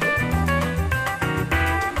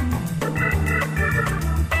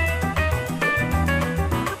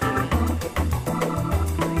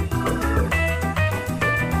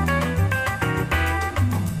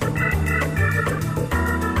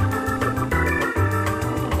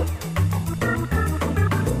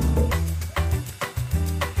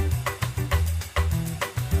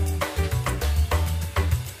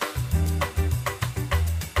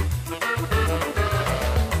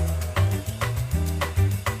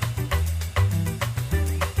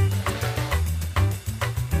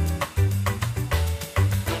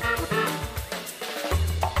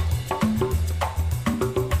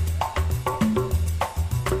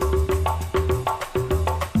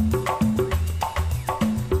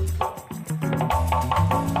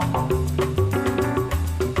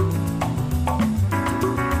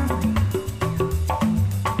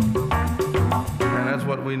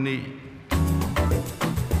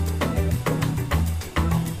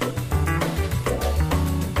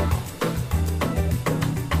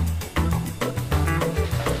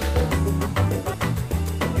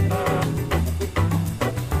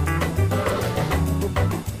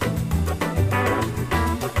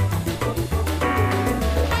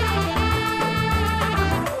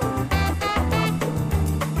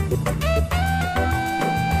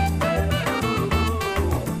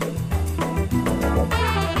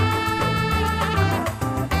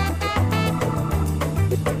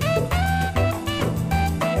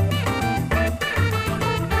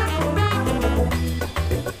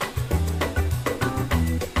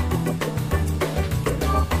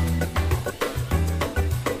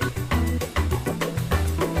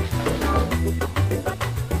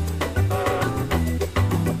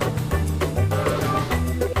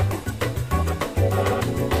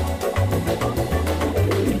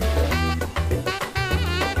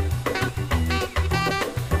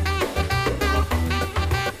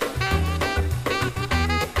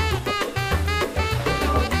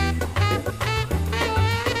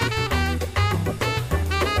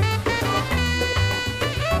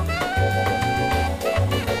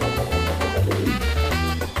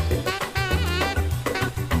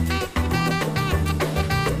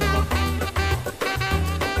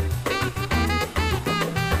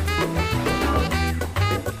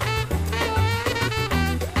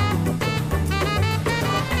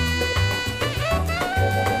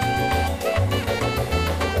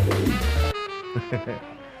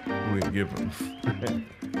 give them.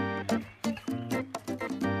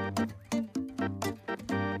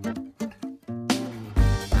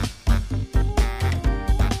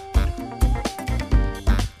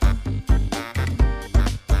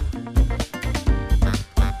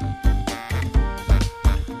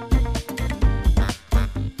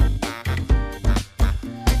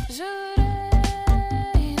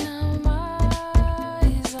 Jurei não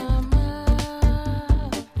mais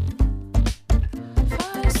amar.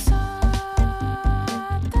 Faz só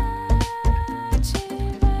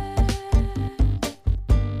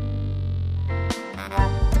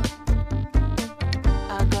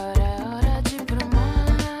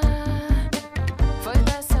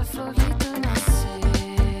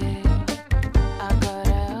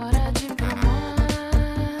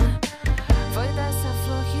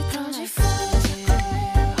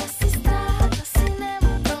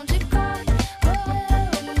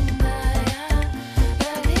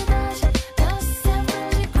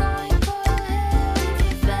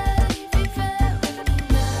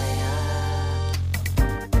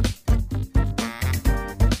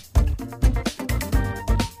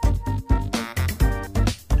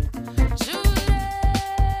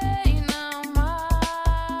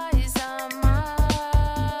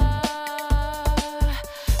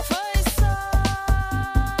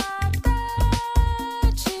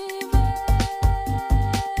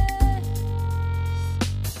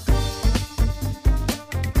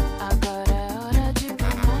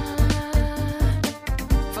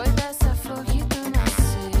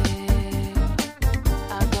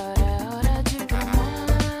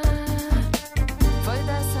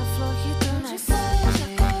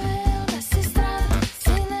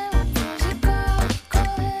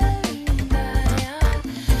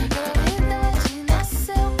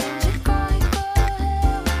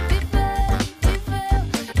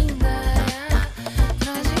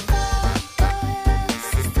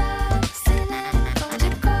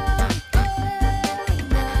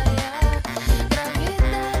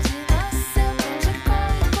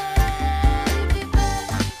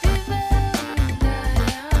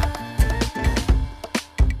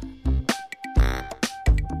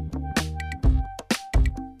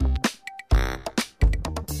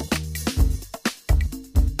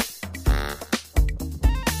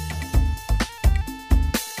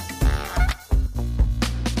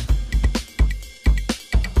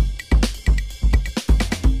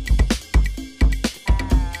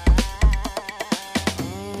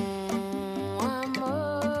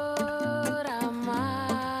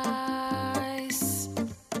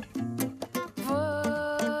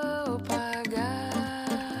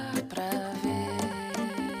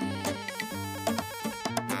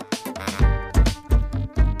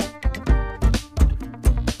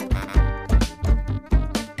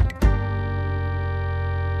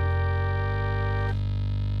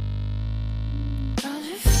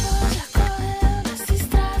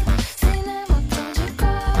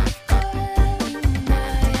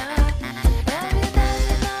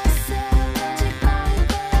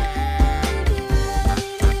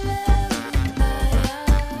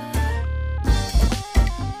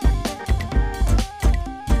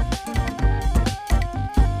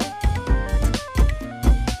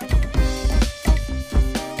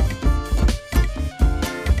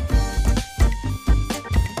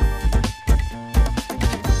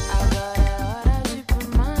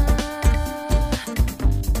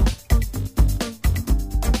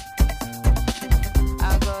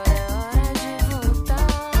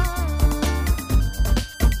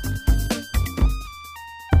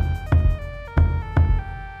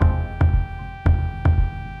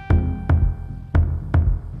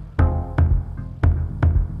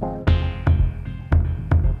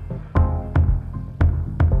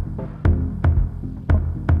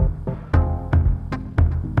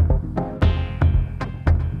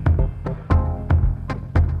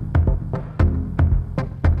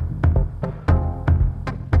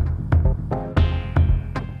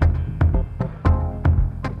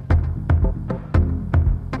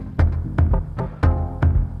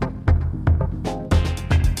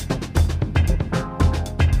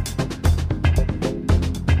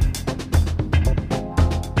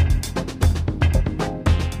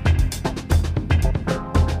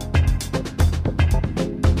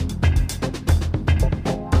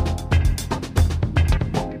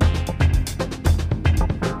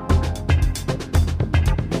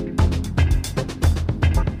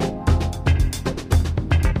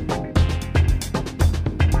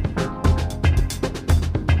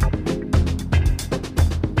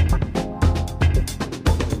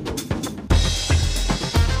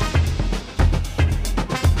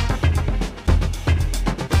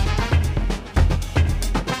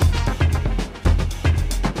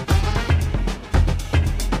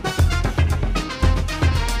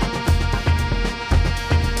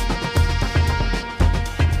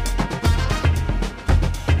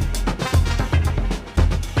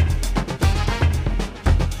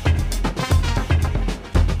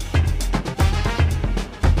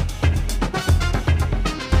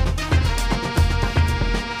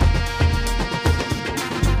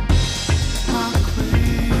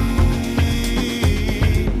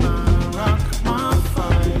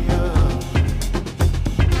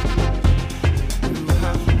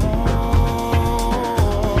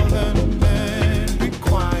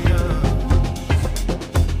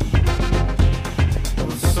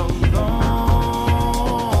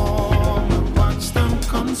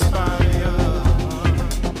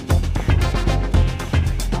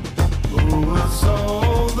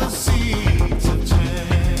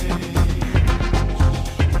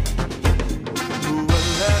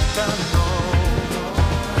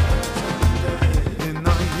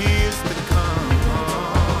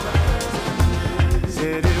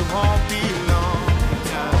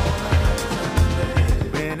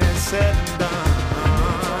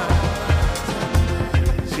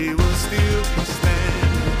will still be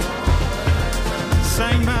standing,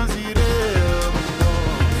 same as it ever was,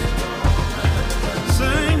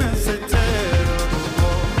 same as it ever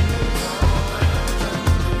was.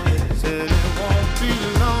 Said it won't be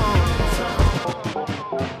long.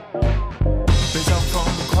 Raise up from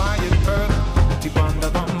the quiet earth, deep under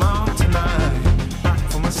the mountain eye, back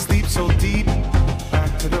from a sleep so deep,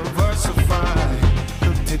 back to diversify.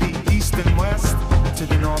 Look to the east and west, to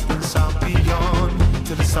the north and south beyond,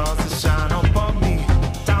 to the stars that shine above me,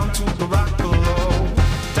 down to the rock below,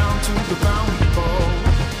 down to the ground we go,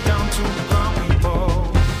 down to the ground we go,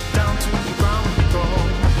 down to the ground we go,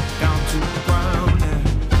 down to the ground and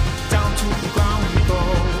down to the ground we go,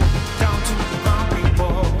 down to the ground we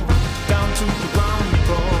go, down to the ground we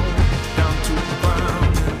go, down to the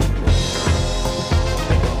ground and down to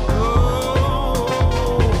the ground we go.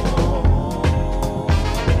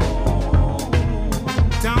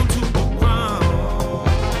 Down to the ground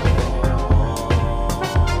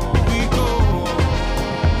we go.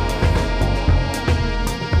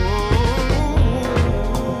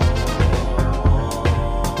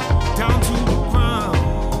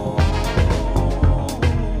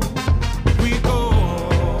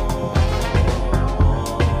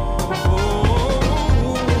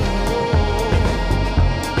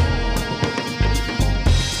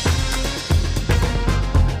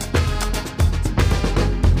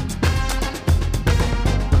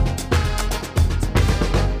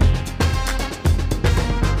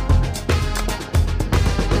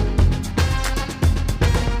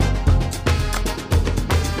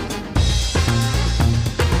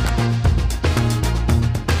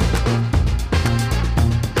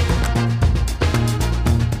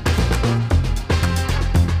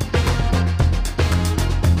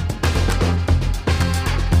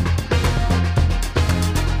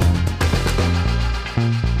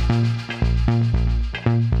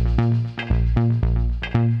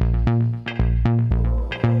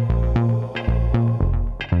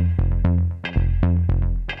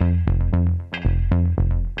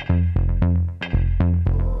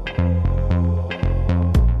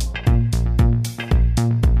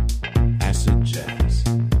 Acid Jazz.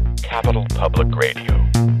 Capital Public Radio.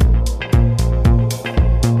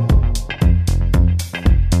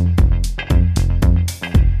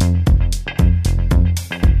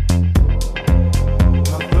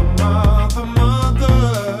 Mother, mother,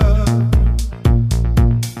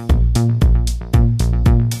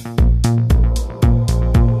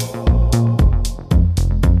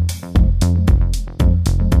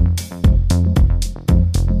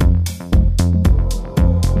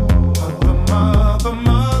 mother,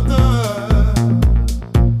 mother,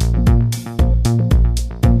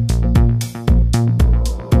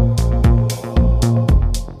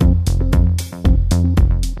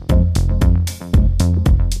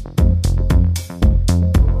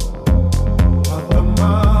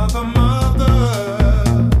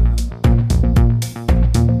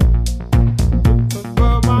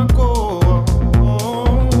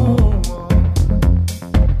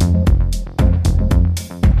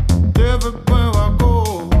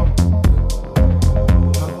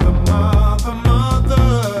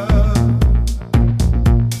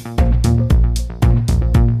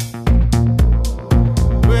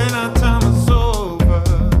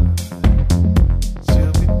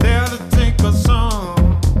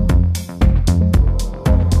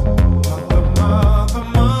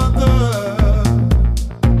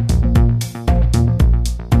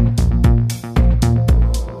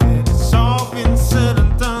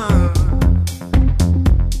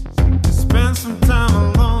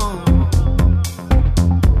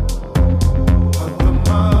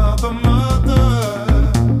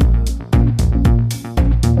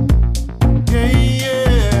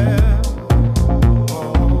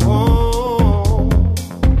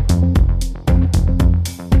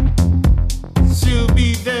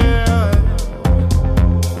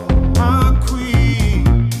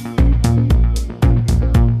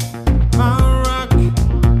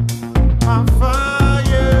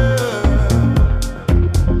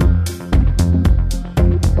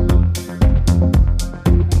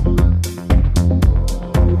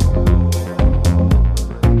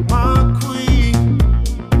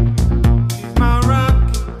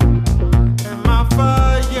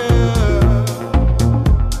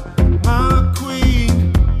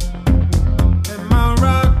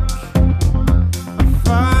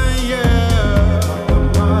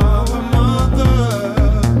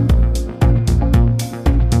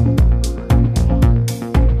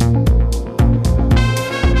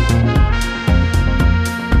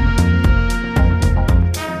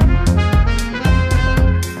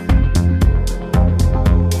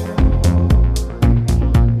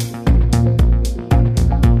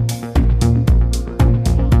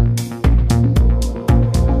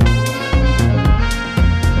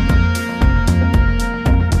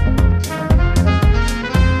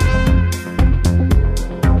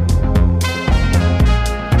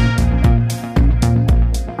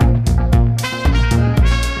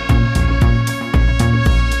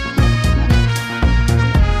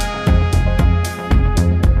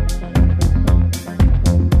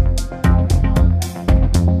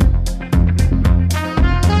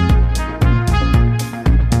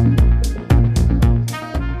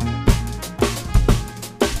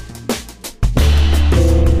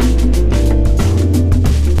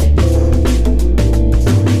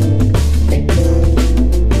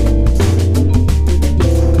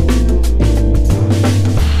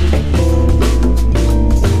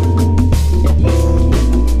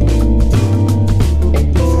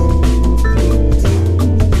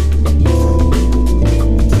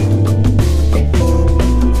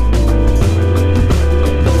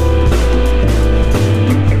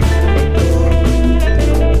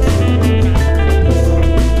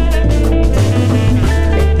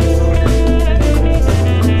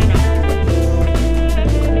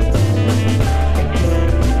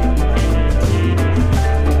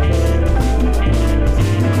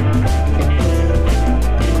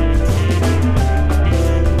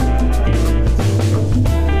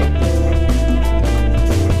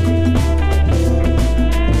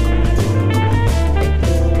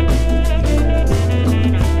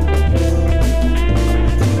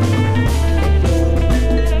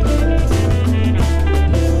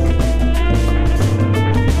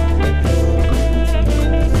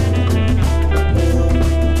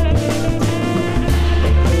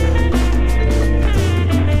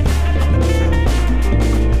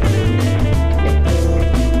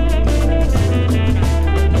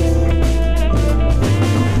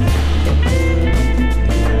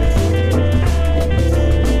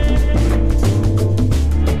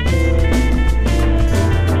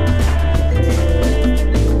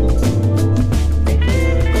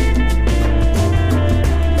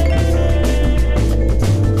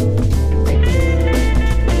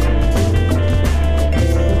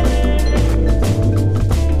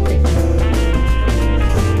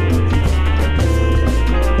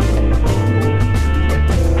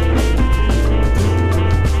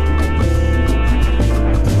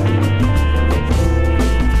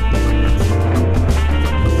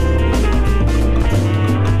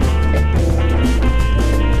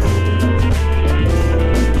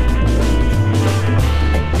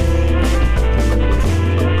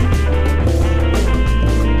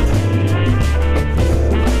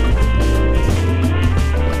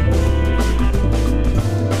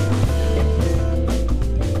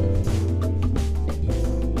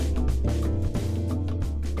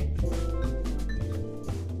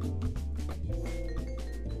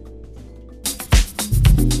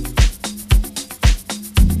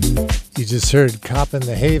 just heard Coppin'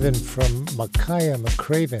 the Haven from Micaiah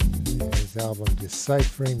McCraven, his album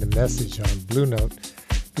Deciphering the Message on Blue Note.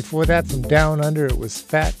 Before that, from Down Under, it was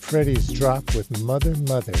Fat Freddy's Drop with Mother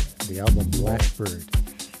Mother, the album Blackbird.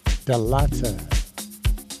 Dalata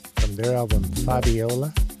from their album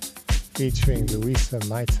Fabiola, featuring Luisa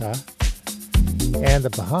Maita. And the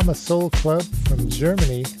Bahama Soul Club from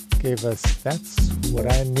Germany gave us That's What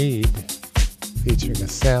I Need, featuring a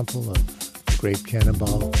sample of the great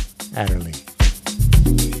Cannonball Adderley.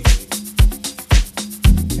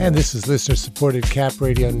 And this is listener-supported Cap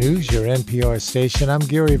Radio News, your NPR station. I'm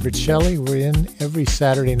Gary Vercelli. We're in every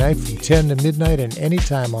Saturday night from 10 to midnight and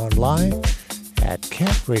anytime online at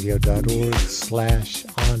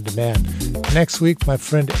capradio.org/on-demand. Next week, my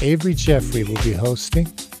friend Avery Jeffrey will be hosting.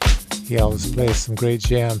 He always plays some great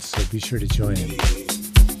jams, so be sure to join him.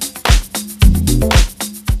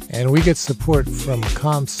 And we get support from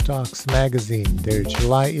Comstocks Magazine. Their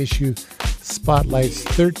July issue spotlights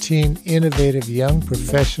 13 innovative young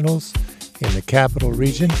professionals in the capital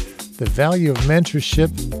region, the value of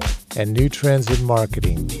mentorship, and new trends in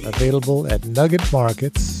marketing. Available at Nugget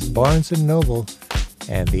Markets, Barnes & Noble,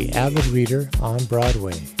 and The Avid Reader on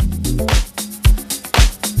Broadway.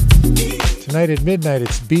 Tonight at midnight,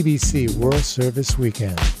 it's BBC World Service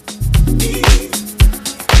Weekend.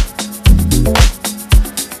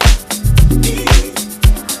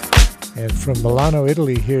 And from Milano,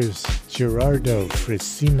 Italy, here's Gerardo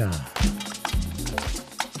Frisina.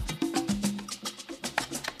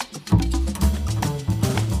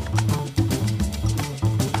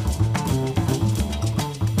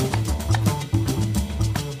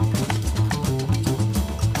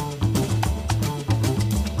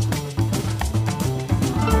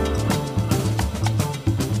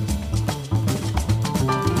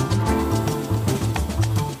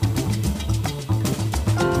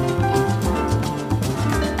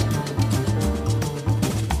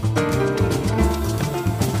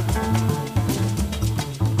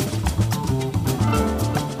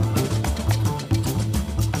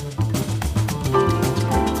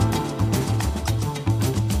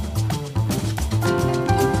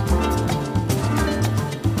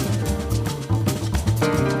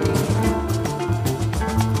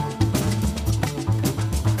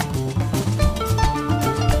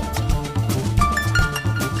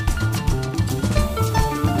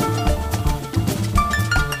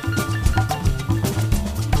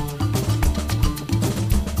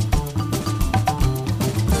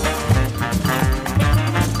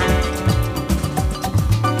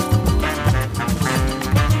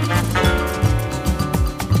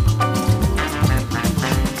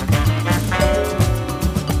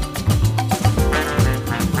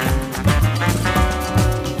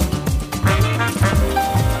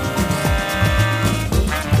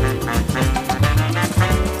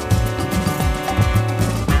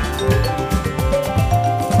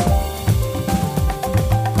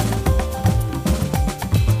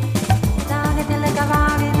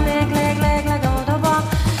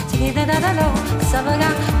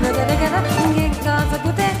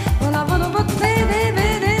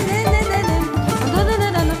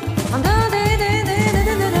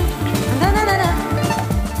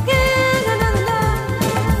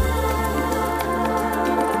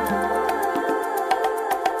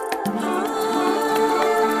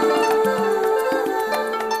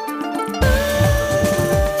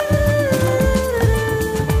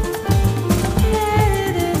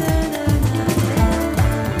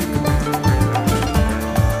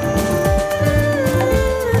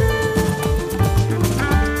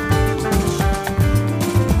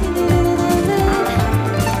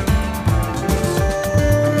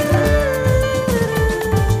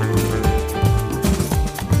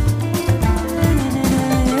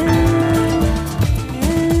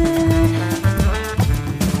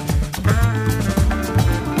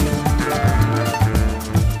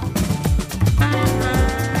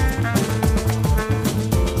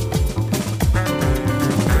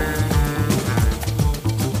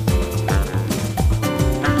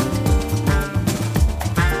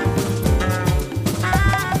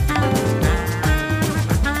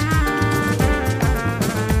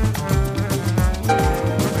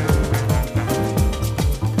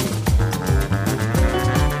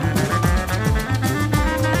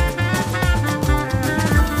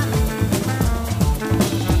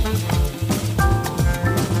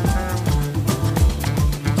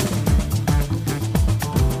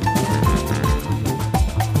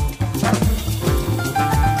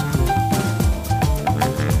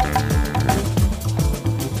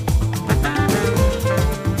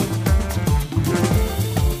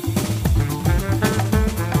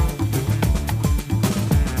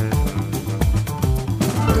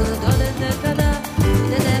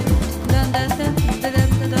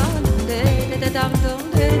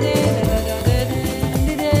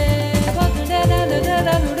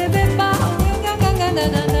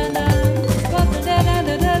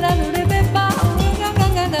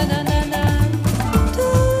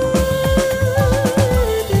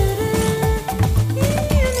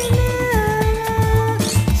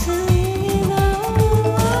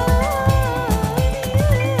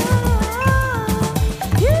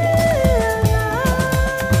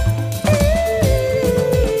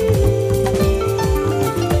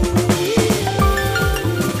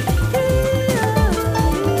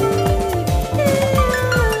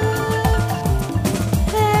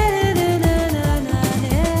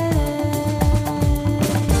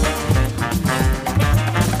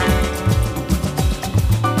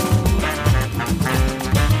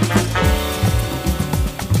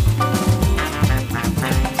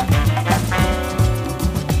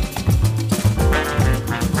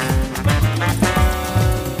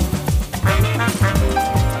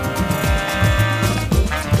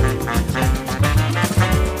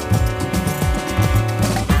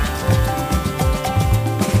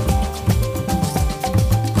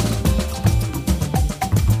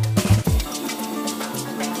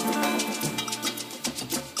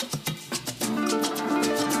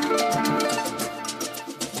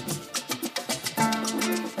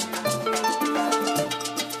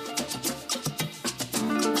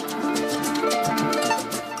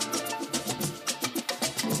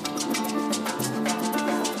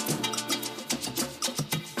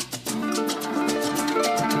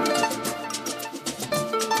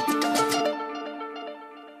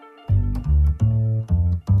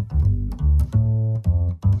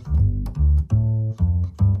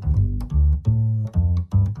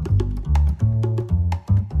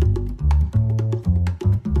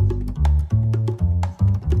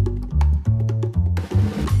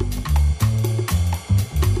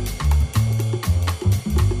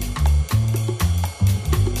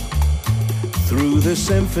 the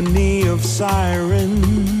symphony of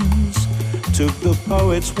sirens, took the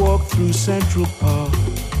poet's walk through Central Park,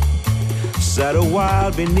 sat a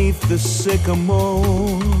while beneath the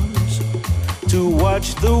sycamores to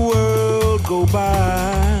watch the world go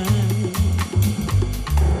by.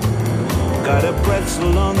 Got a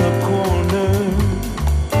pretzel on the corner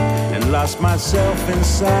and lost myself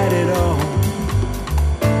inside it all.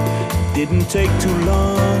 Didn't take too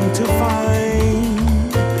long to find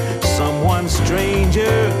someone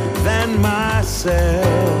stranger than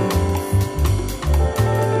myself.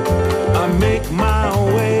 I make my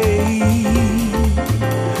way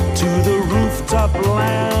to the rooftop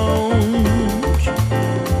lounge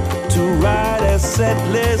to write a set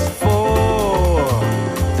list for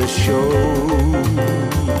the show.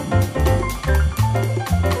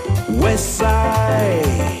 West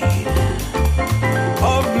side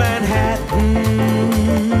of Manhattan,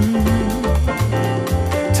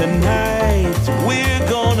 tonight we're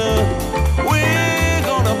gonna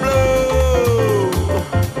blow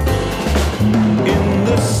in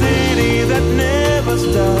the city that never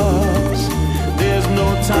stops. There's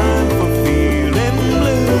no time for feeling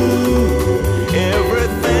blue.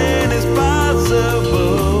 Everything is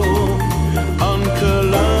possible on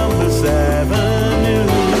Columbus Avenue.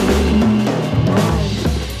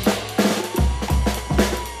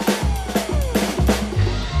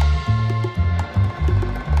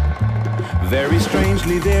 Very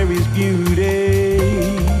strangely there is beauty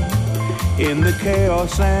in the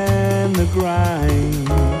chaos and the grind.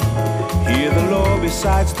 Hear the law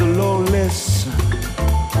besides the lawless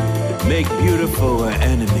make beautiful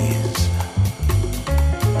enemies.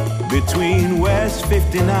 Between West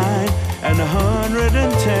 59 and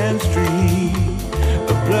 110th Street,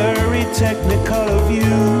 a blurry technicolor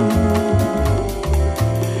view,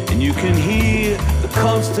 and you can hear the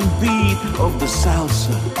constant beat of the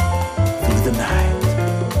salsa through the night.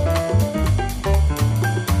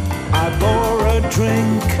 I pour a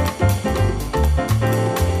drink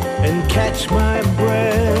and catch my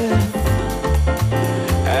breath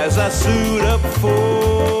as I suit up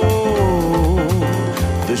for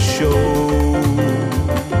the show.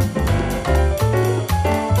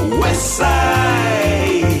 West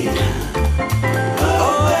side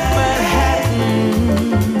of Manhattan,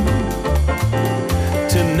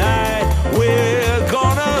 tonight we're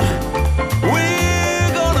gonna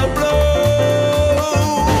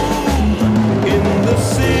blow in the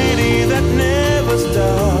city that never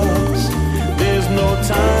stops. There's no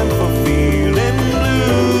time for feeling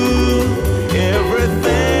blue.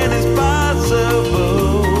 Everything is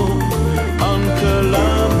possible on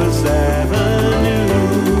Columbus Avenue.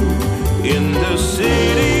 In the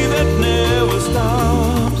city that never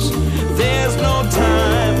stops, there's no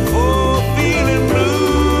time for feeling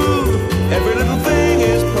blue. Every little thing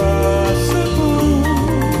is possible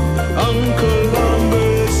on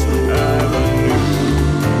Columbus Avenue.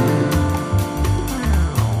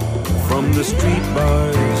 From the street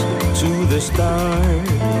bars to the stars,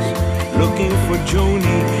 looking for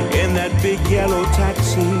Joni in that big yellow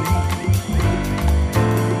taxi.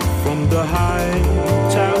 From the high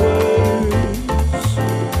towers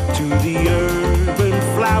to the urban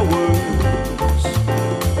flowers,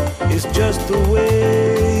 it's just the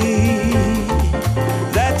way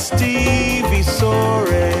that Stevie saw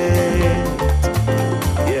it.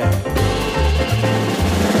 Yeah.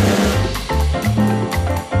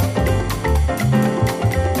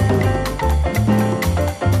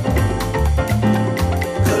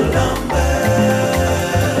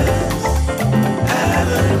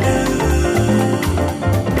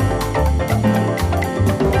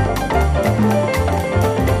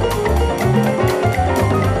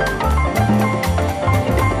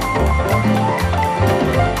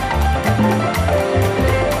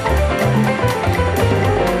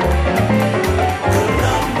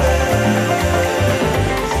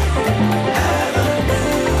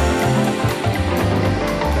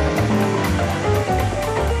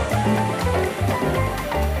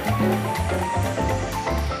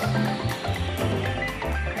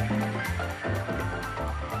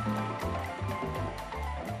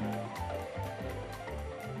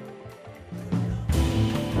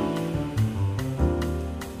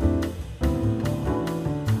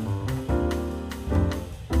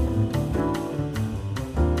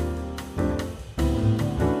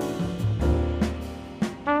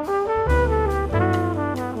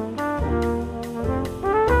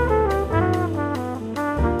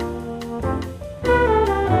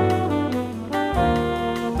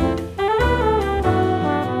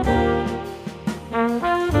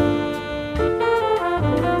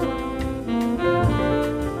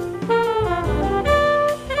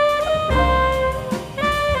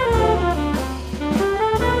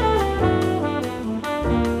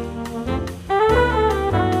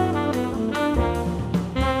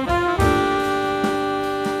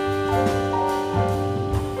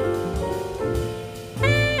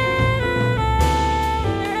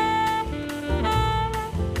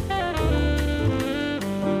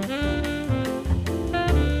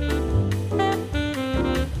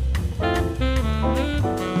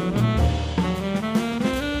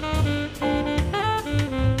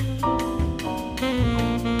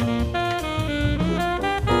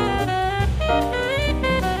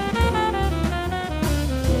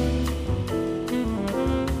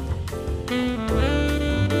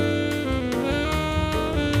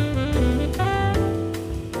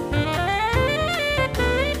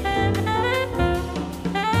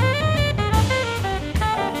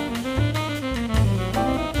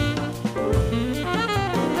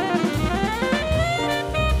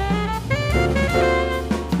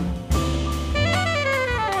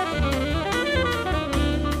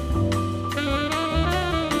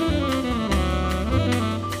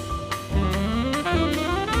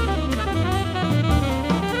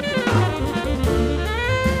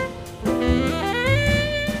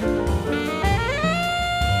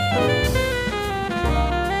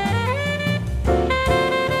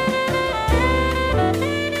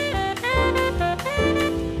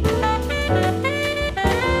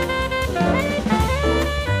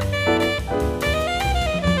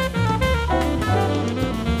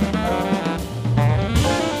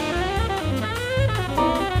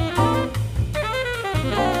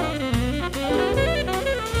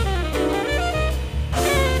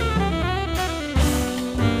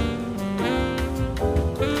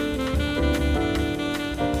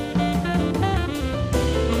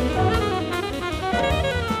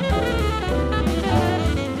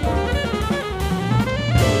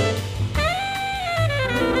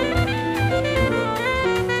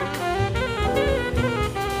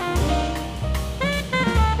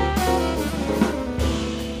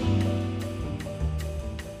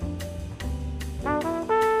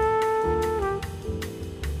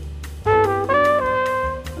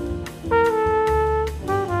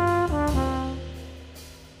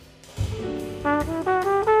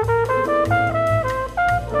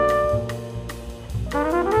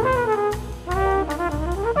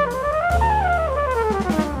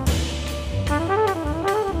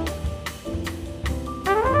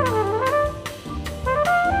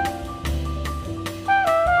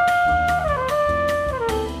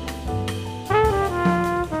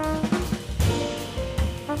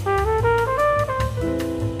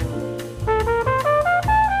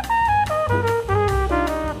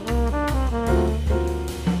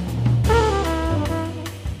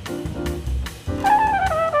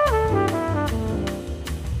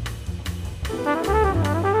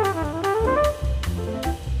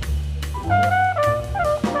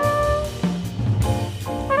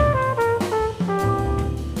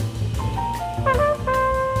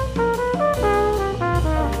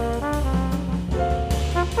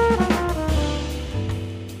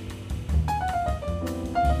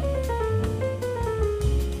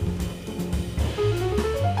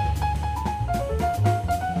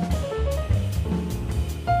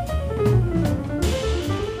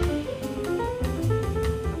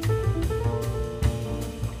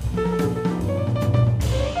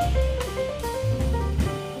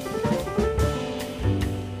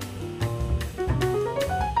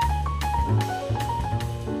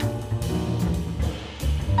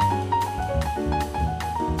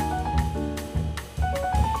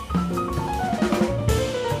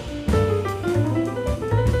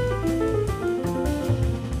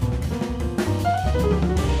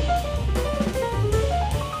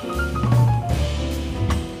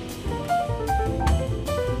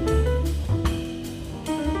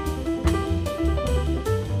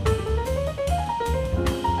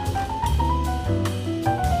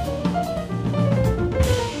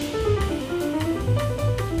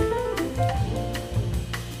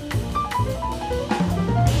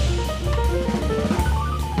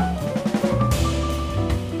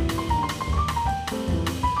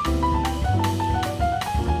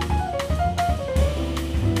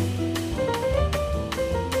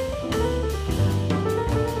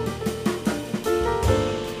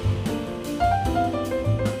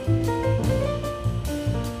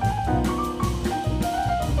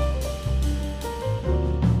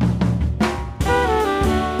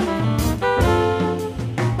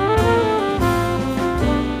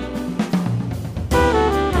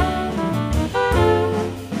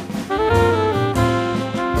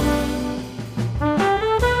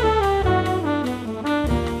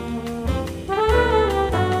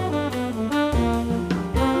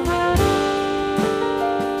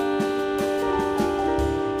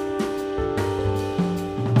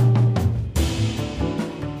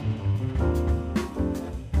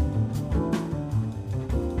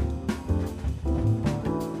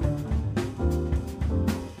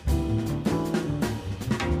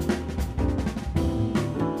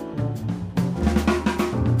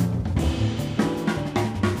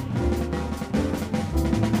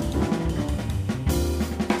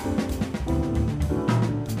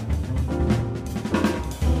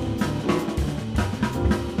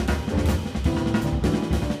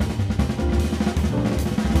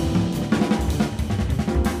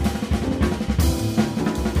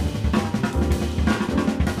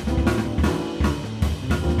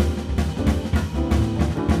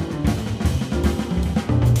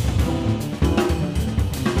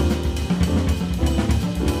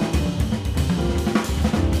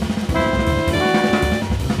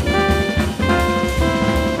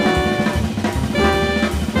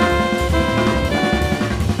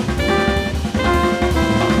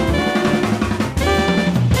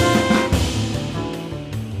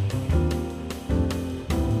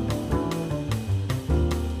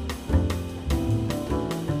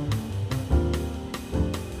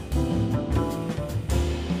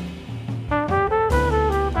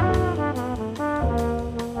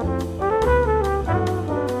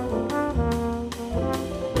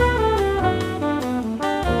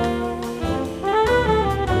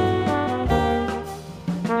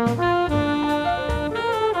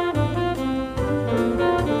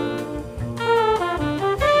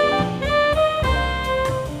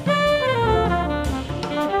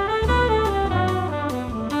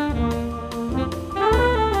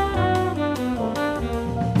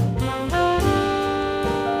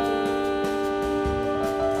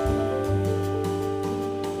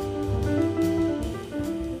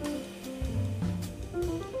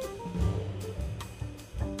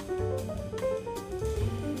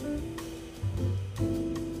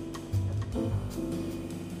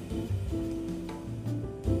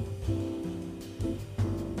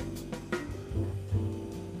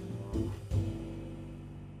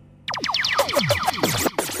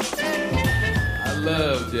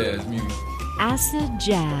 Acid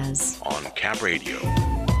Jazz on Cap Radio.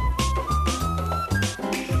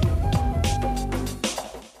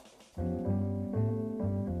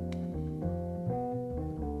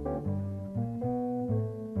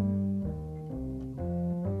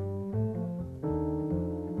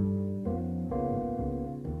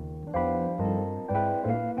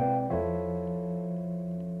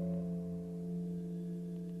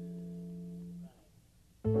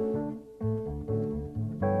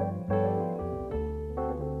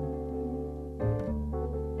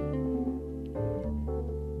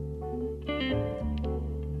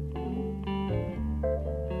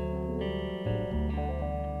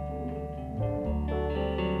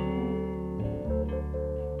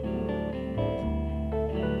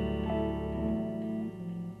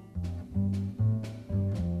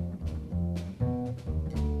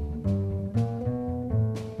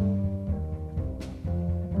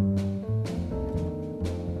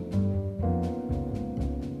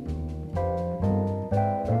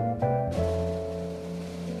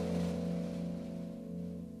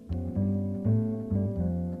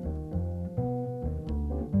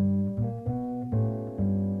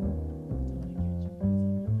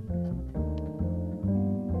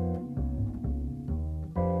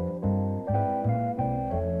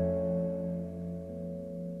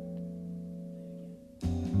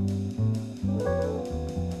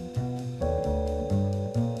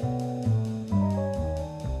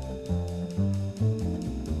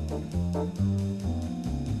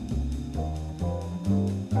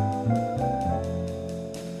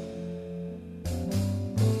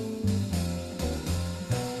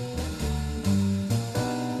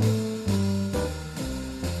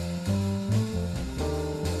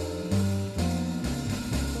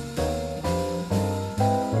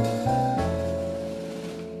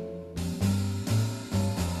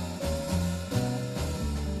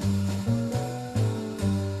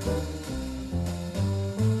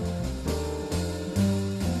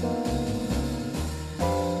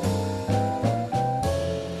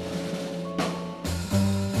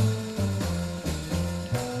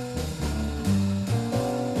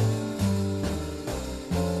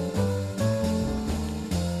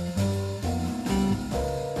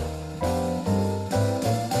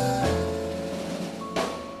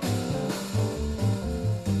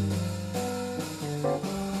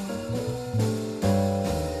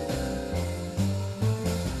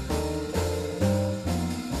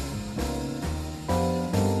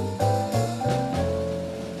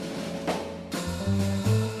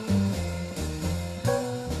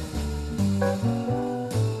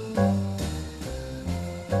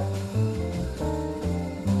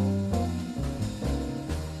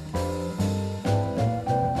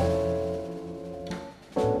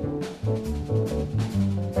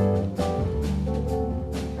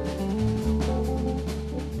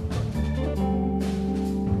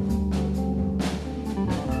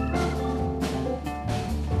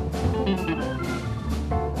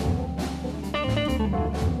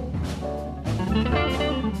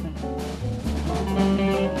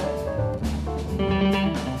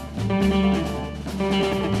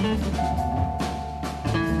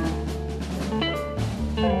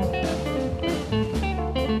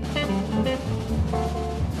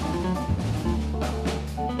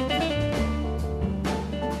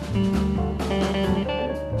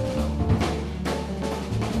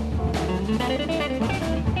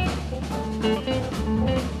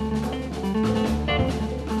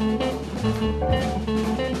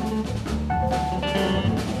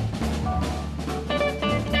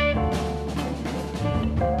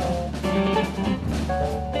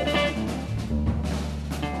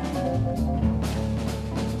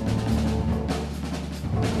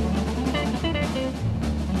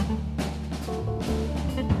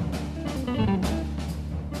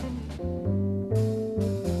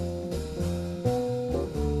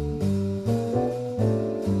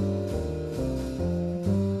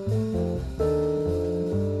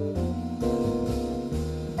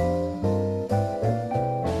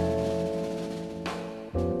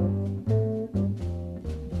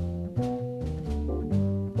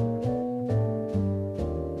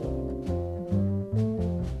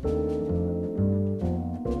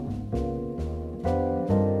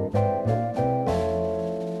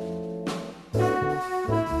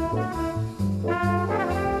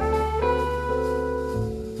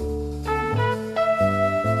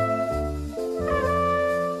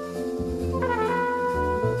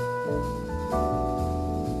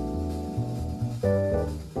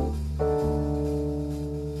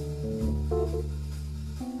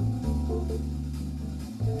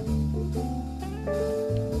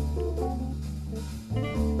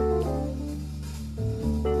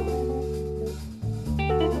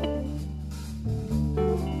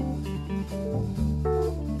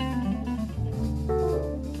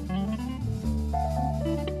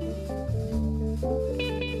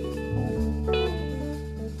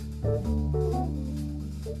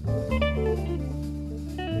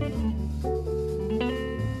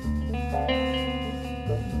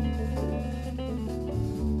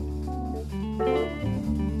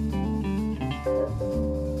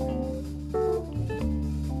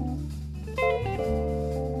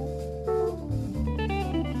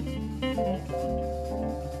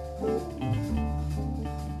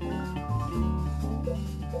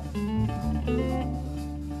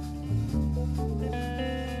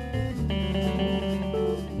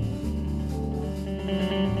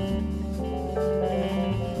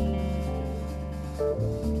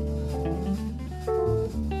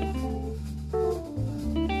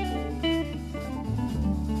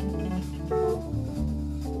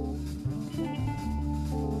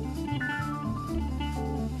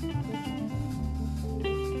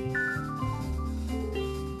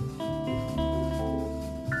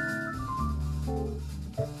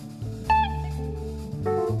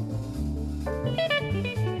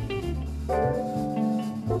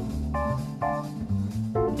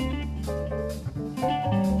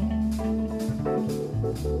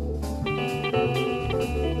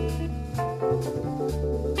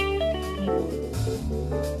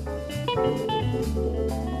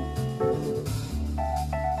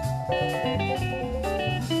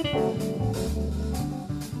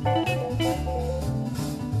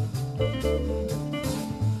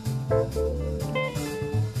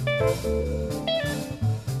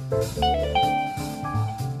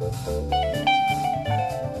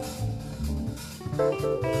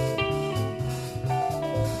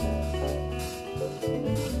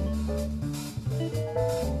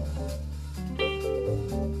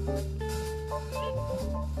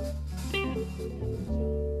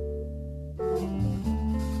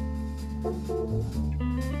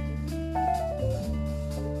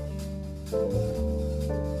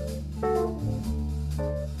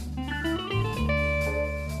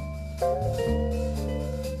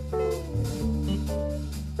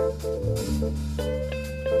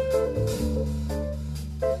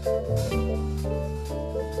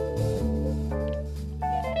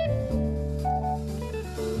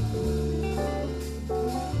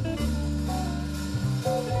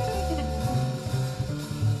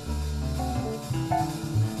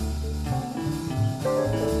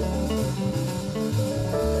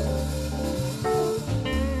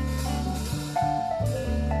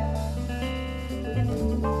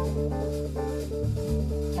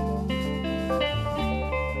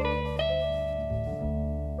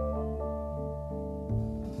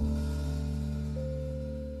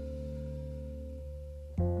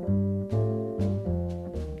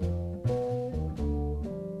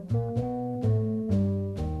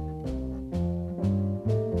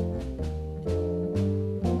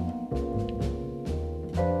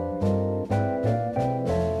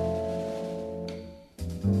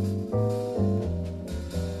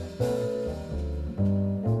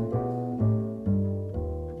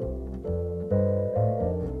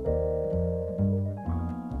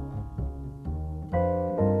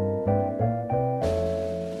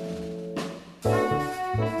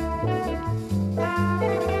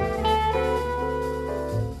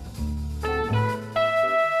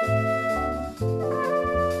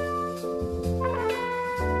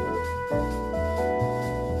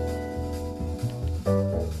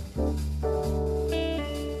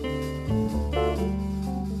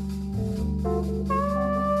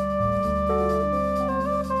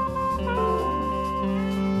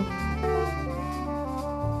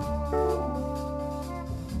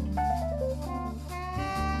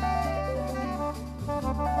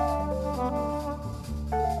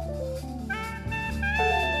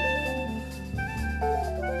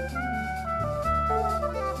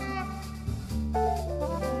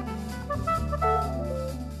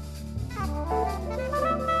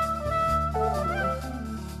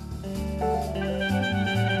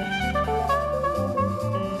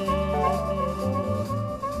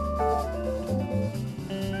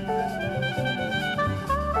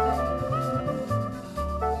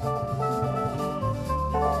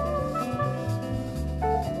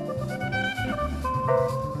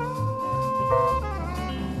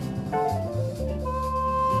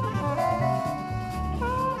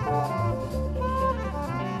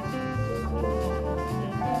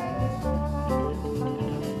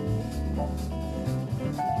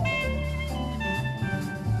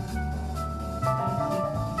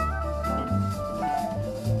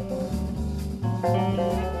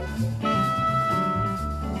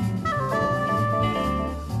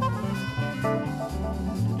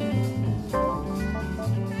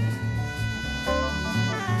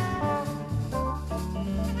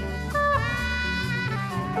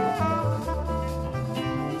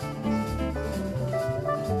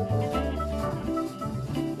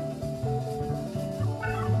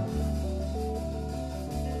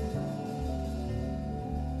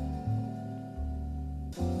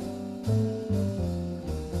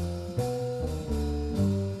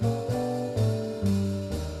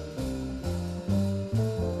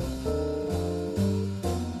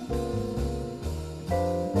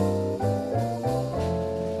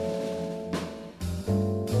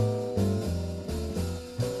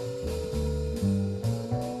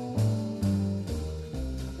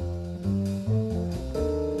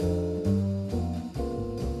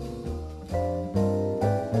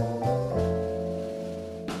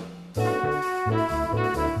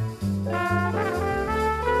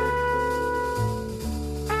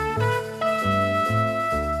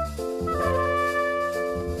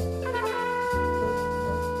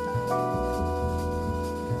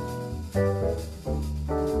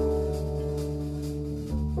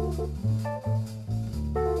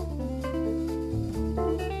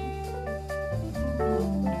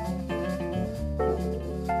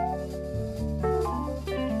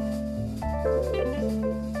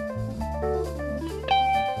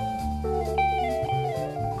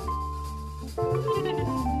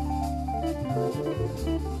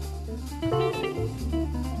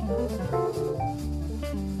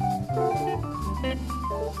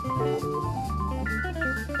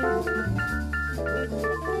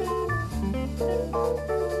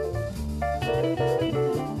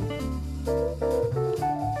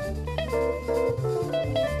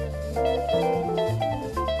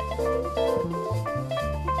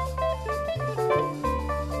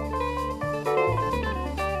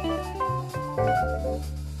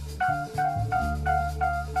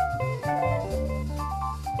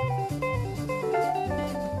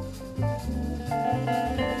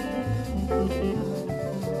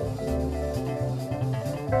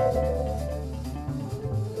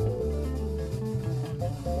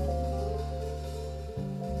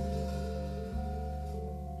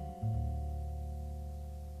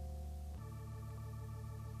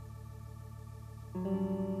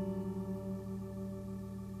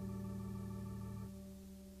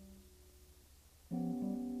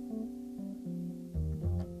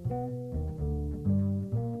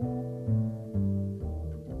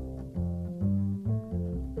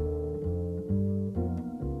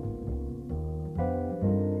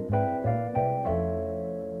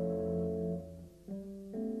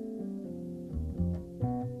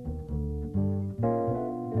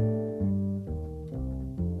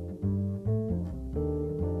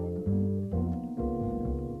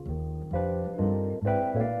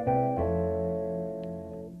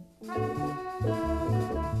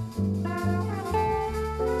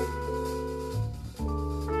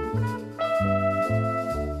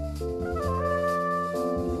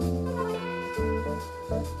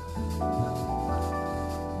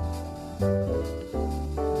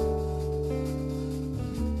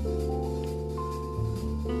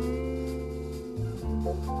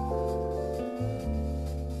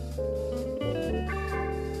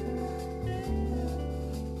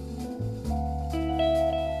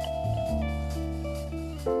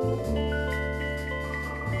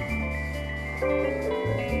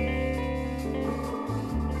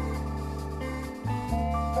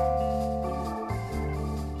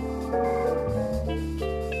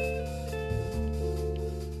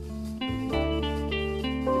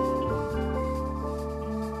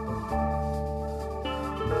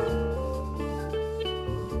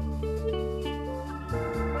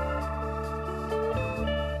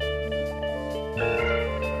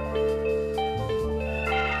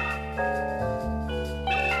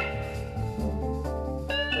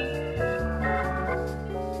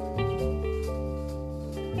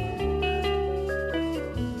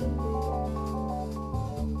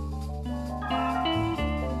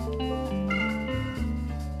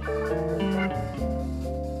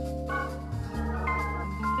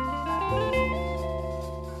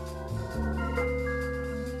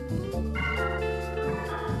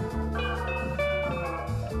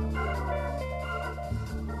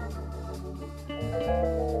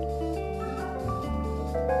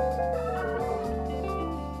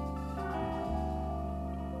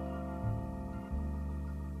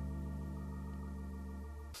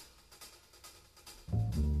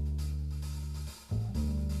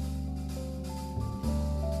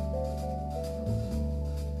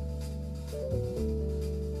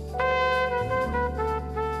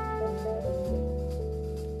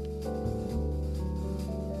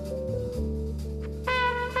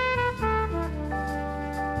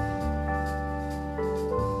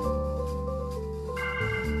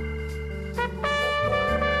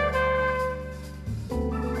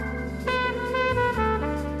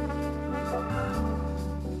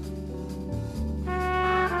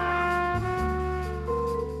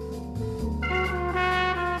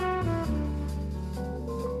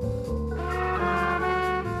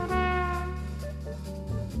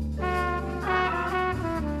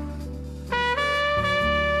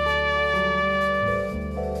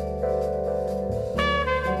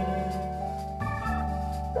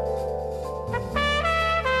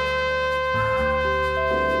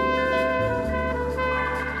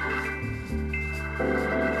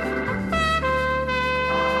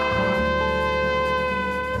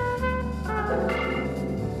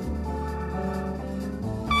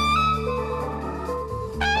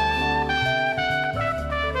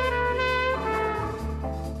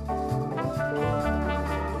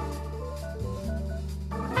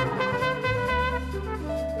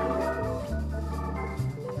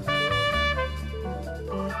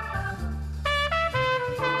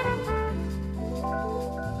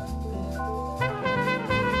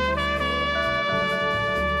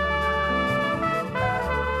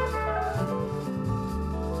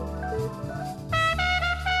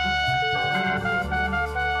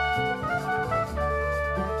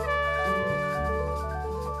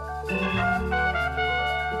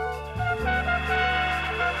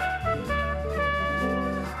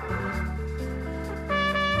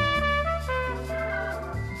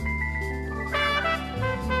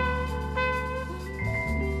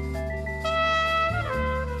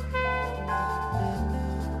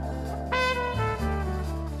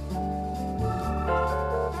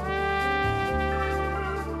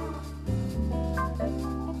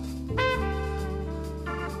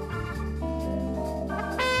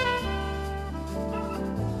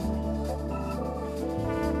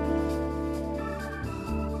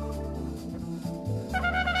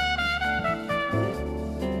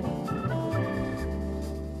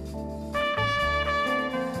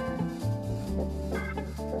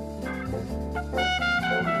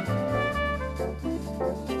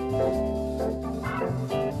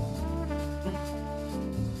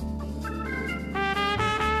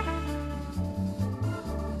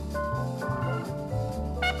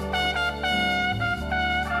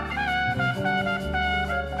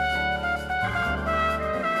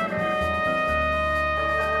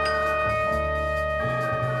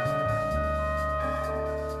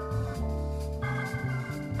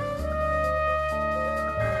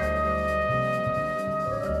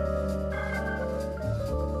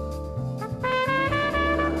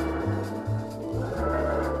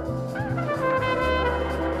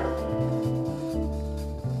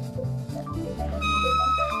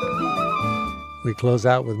 We close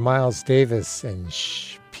out with Miles Davis and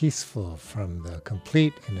Shh, Peaceful from the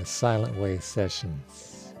Complete in a Silent Way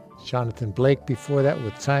sessions. Jonathan Blake before that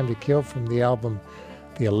with Time to Kill from the album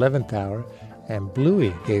The 11th Hour, and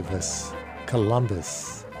Bluey gave us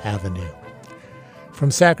Columbus Avenue.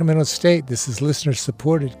 From Sacramento State, this is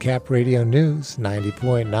listener-supported Cap Radio News,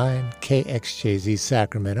 90.9 KXJZ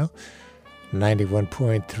Sacramento,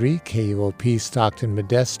 91.3 KUOP Stockton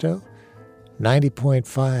Modesto,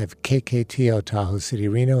 90.5 KKTO Tahoe City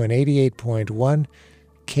Reno, and 88.1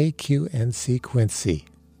 KQNC Quincy.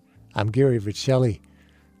 I'm Gary Vercelli.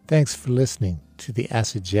 Thanks for listening to the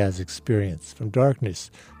Acid Jazz Experience. From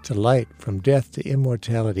darkness to light, from death to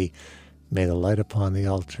immortality, may the light upon the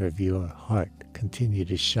altar of your heart continue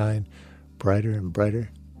to shine brighter and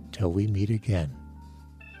brighter till we meet again.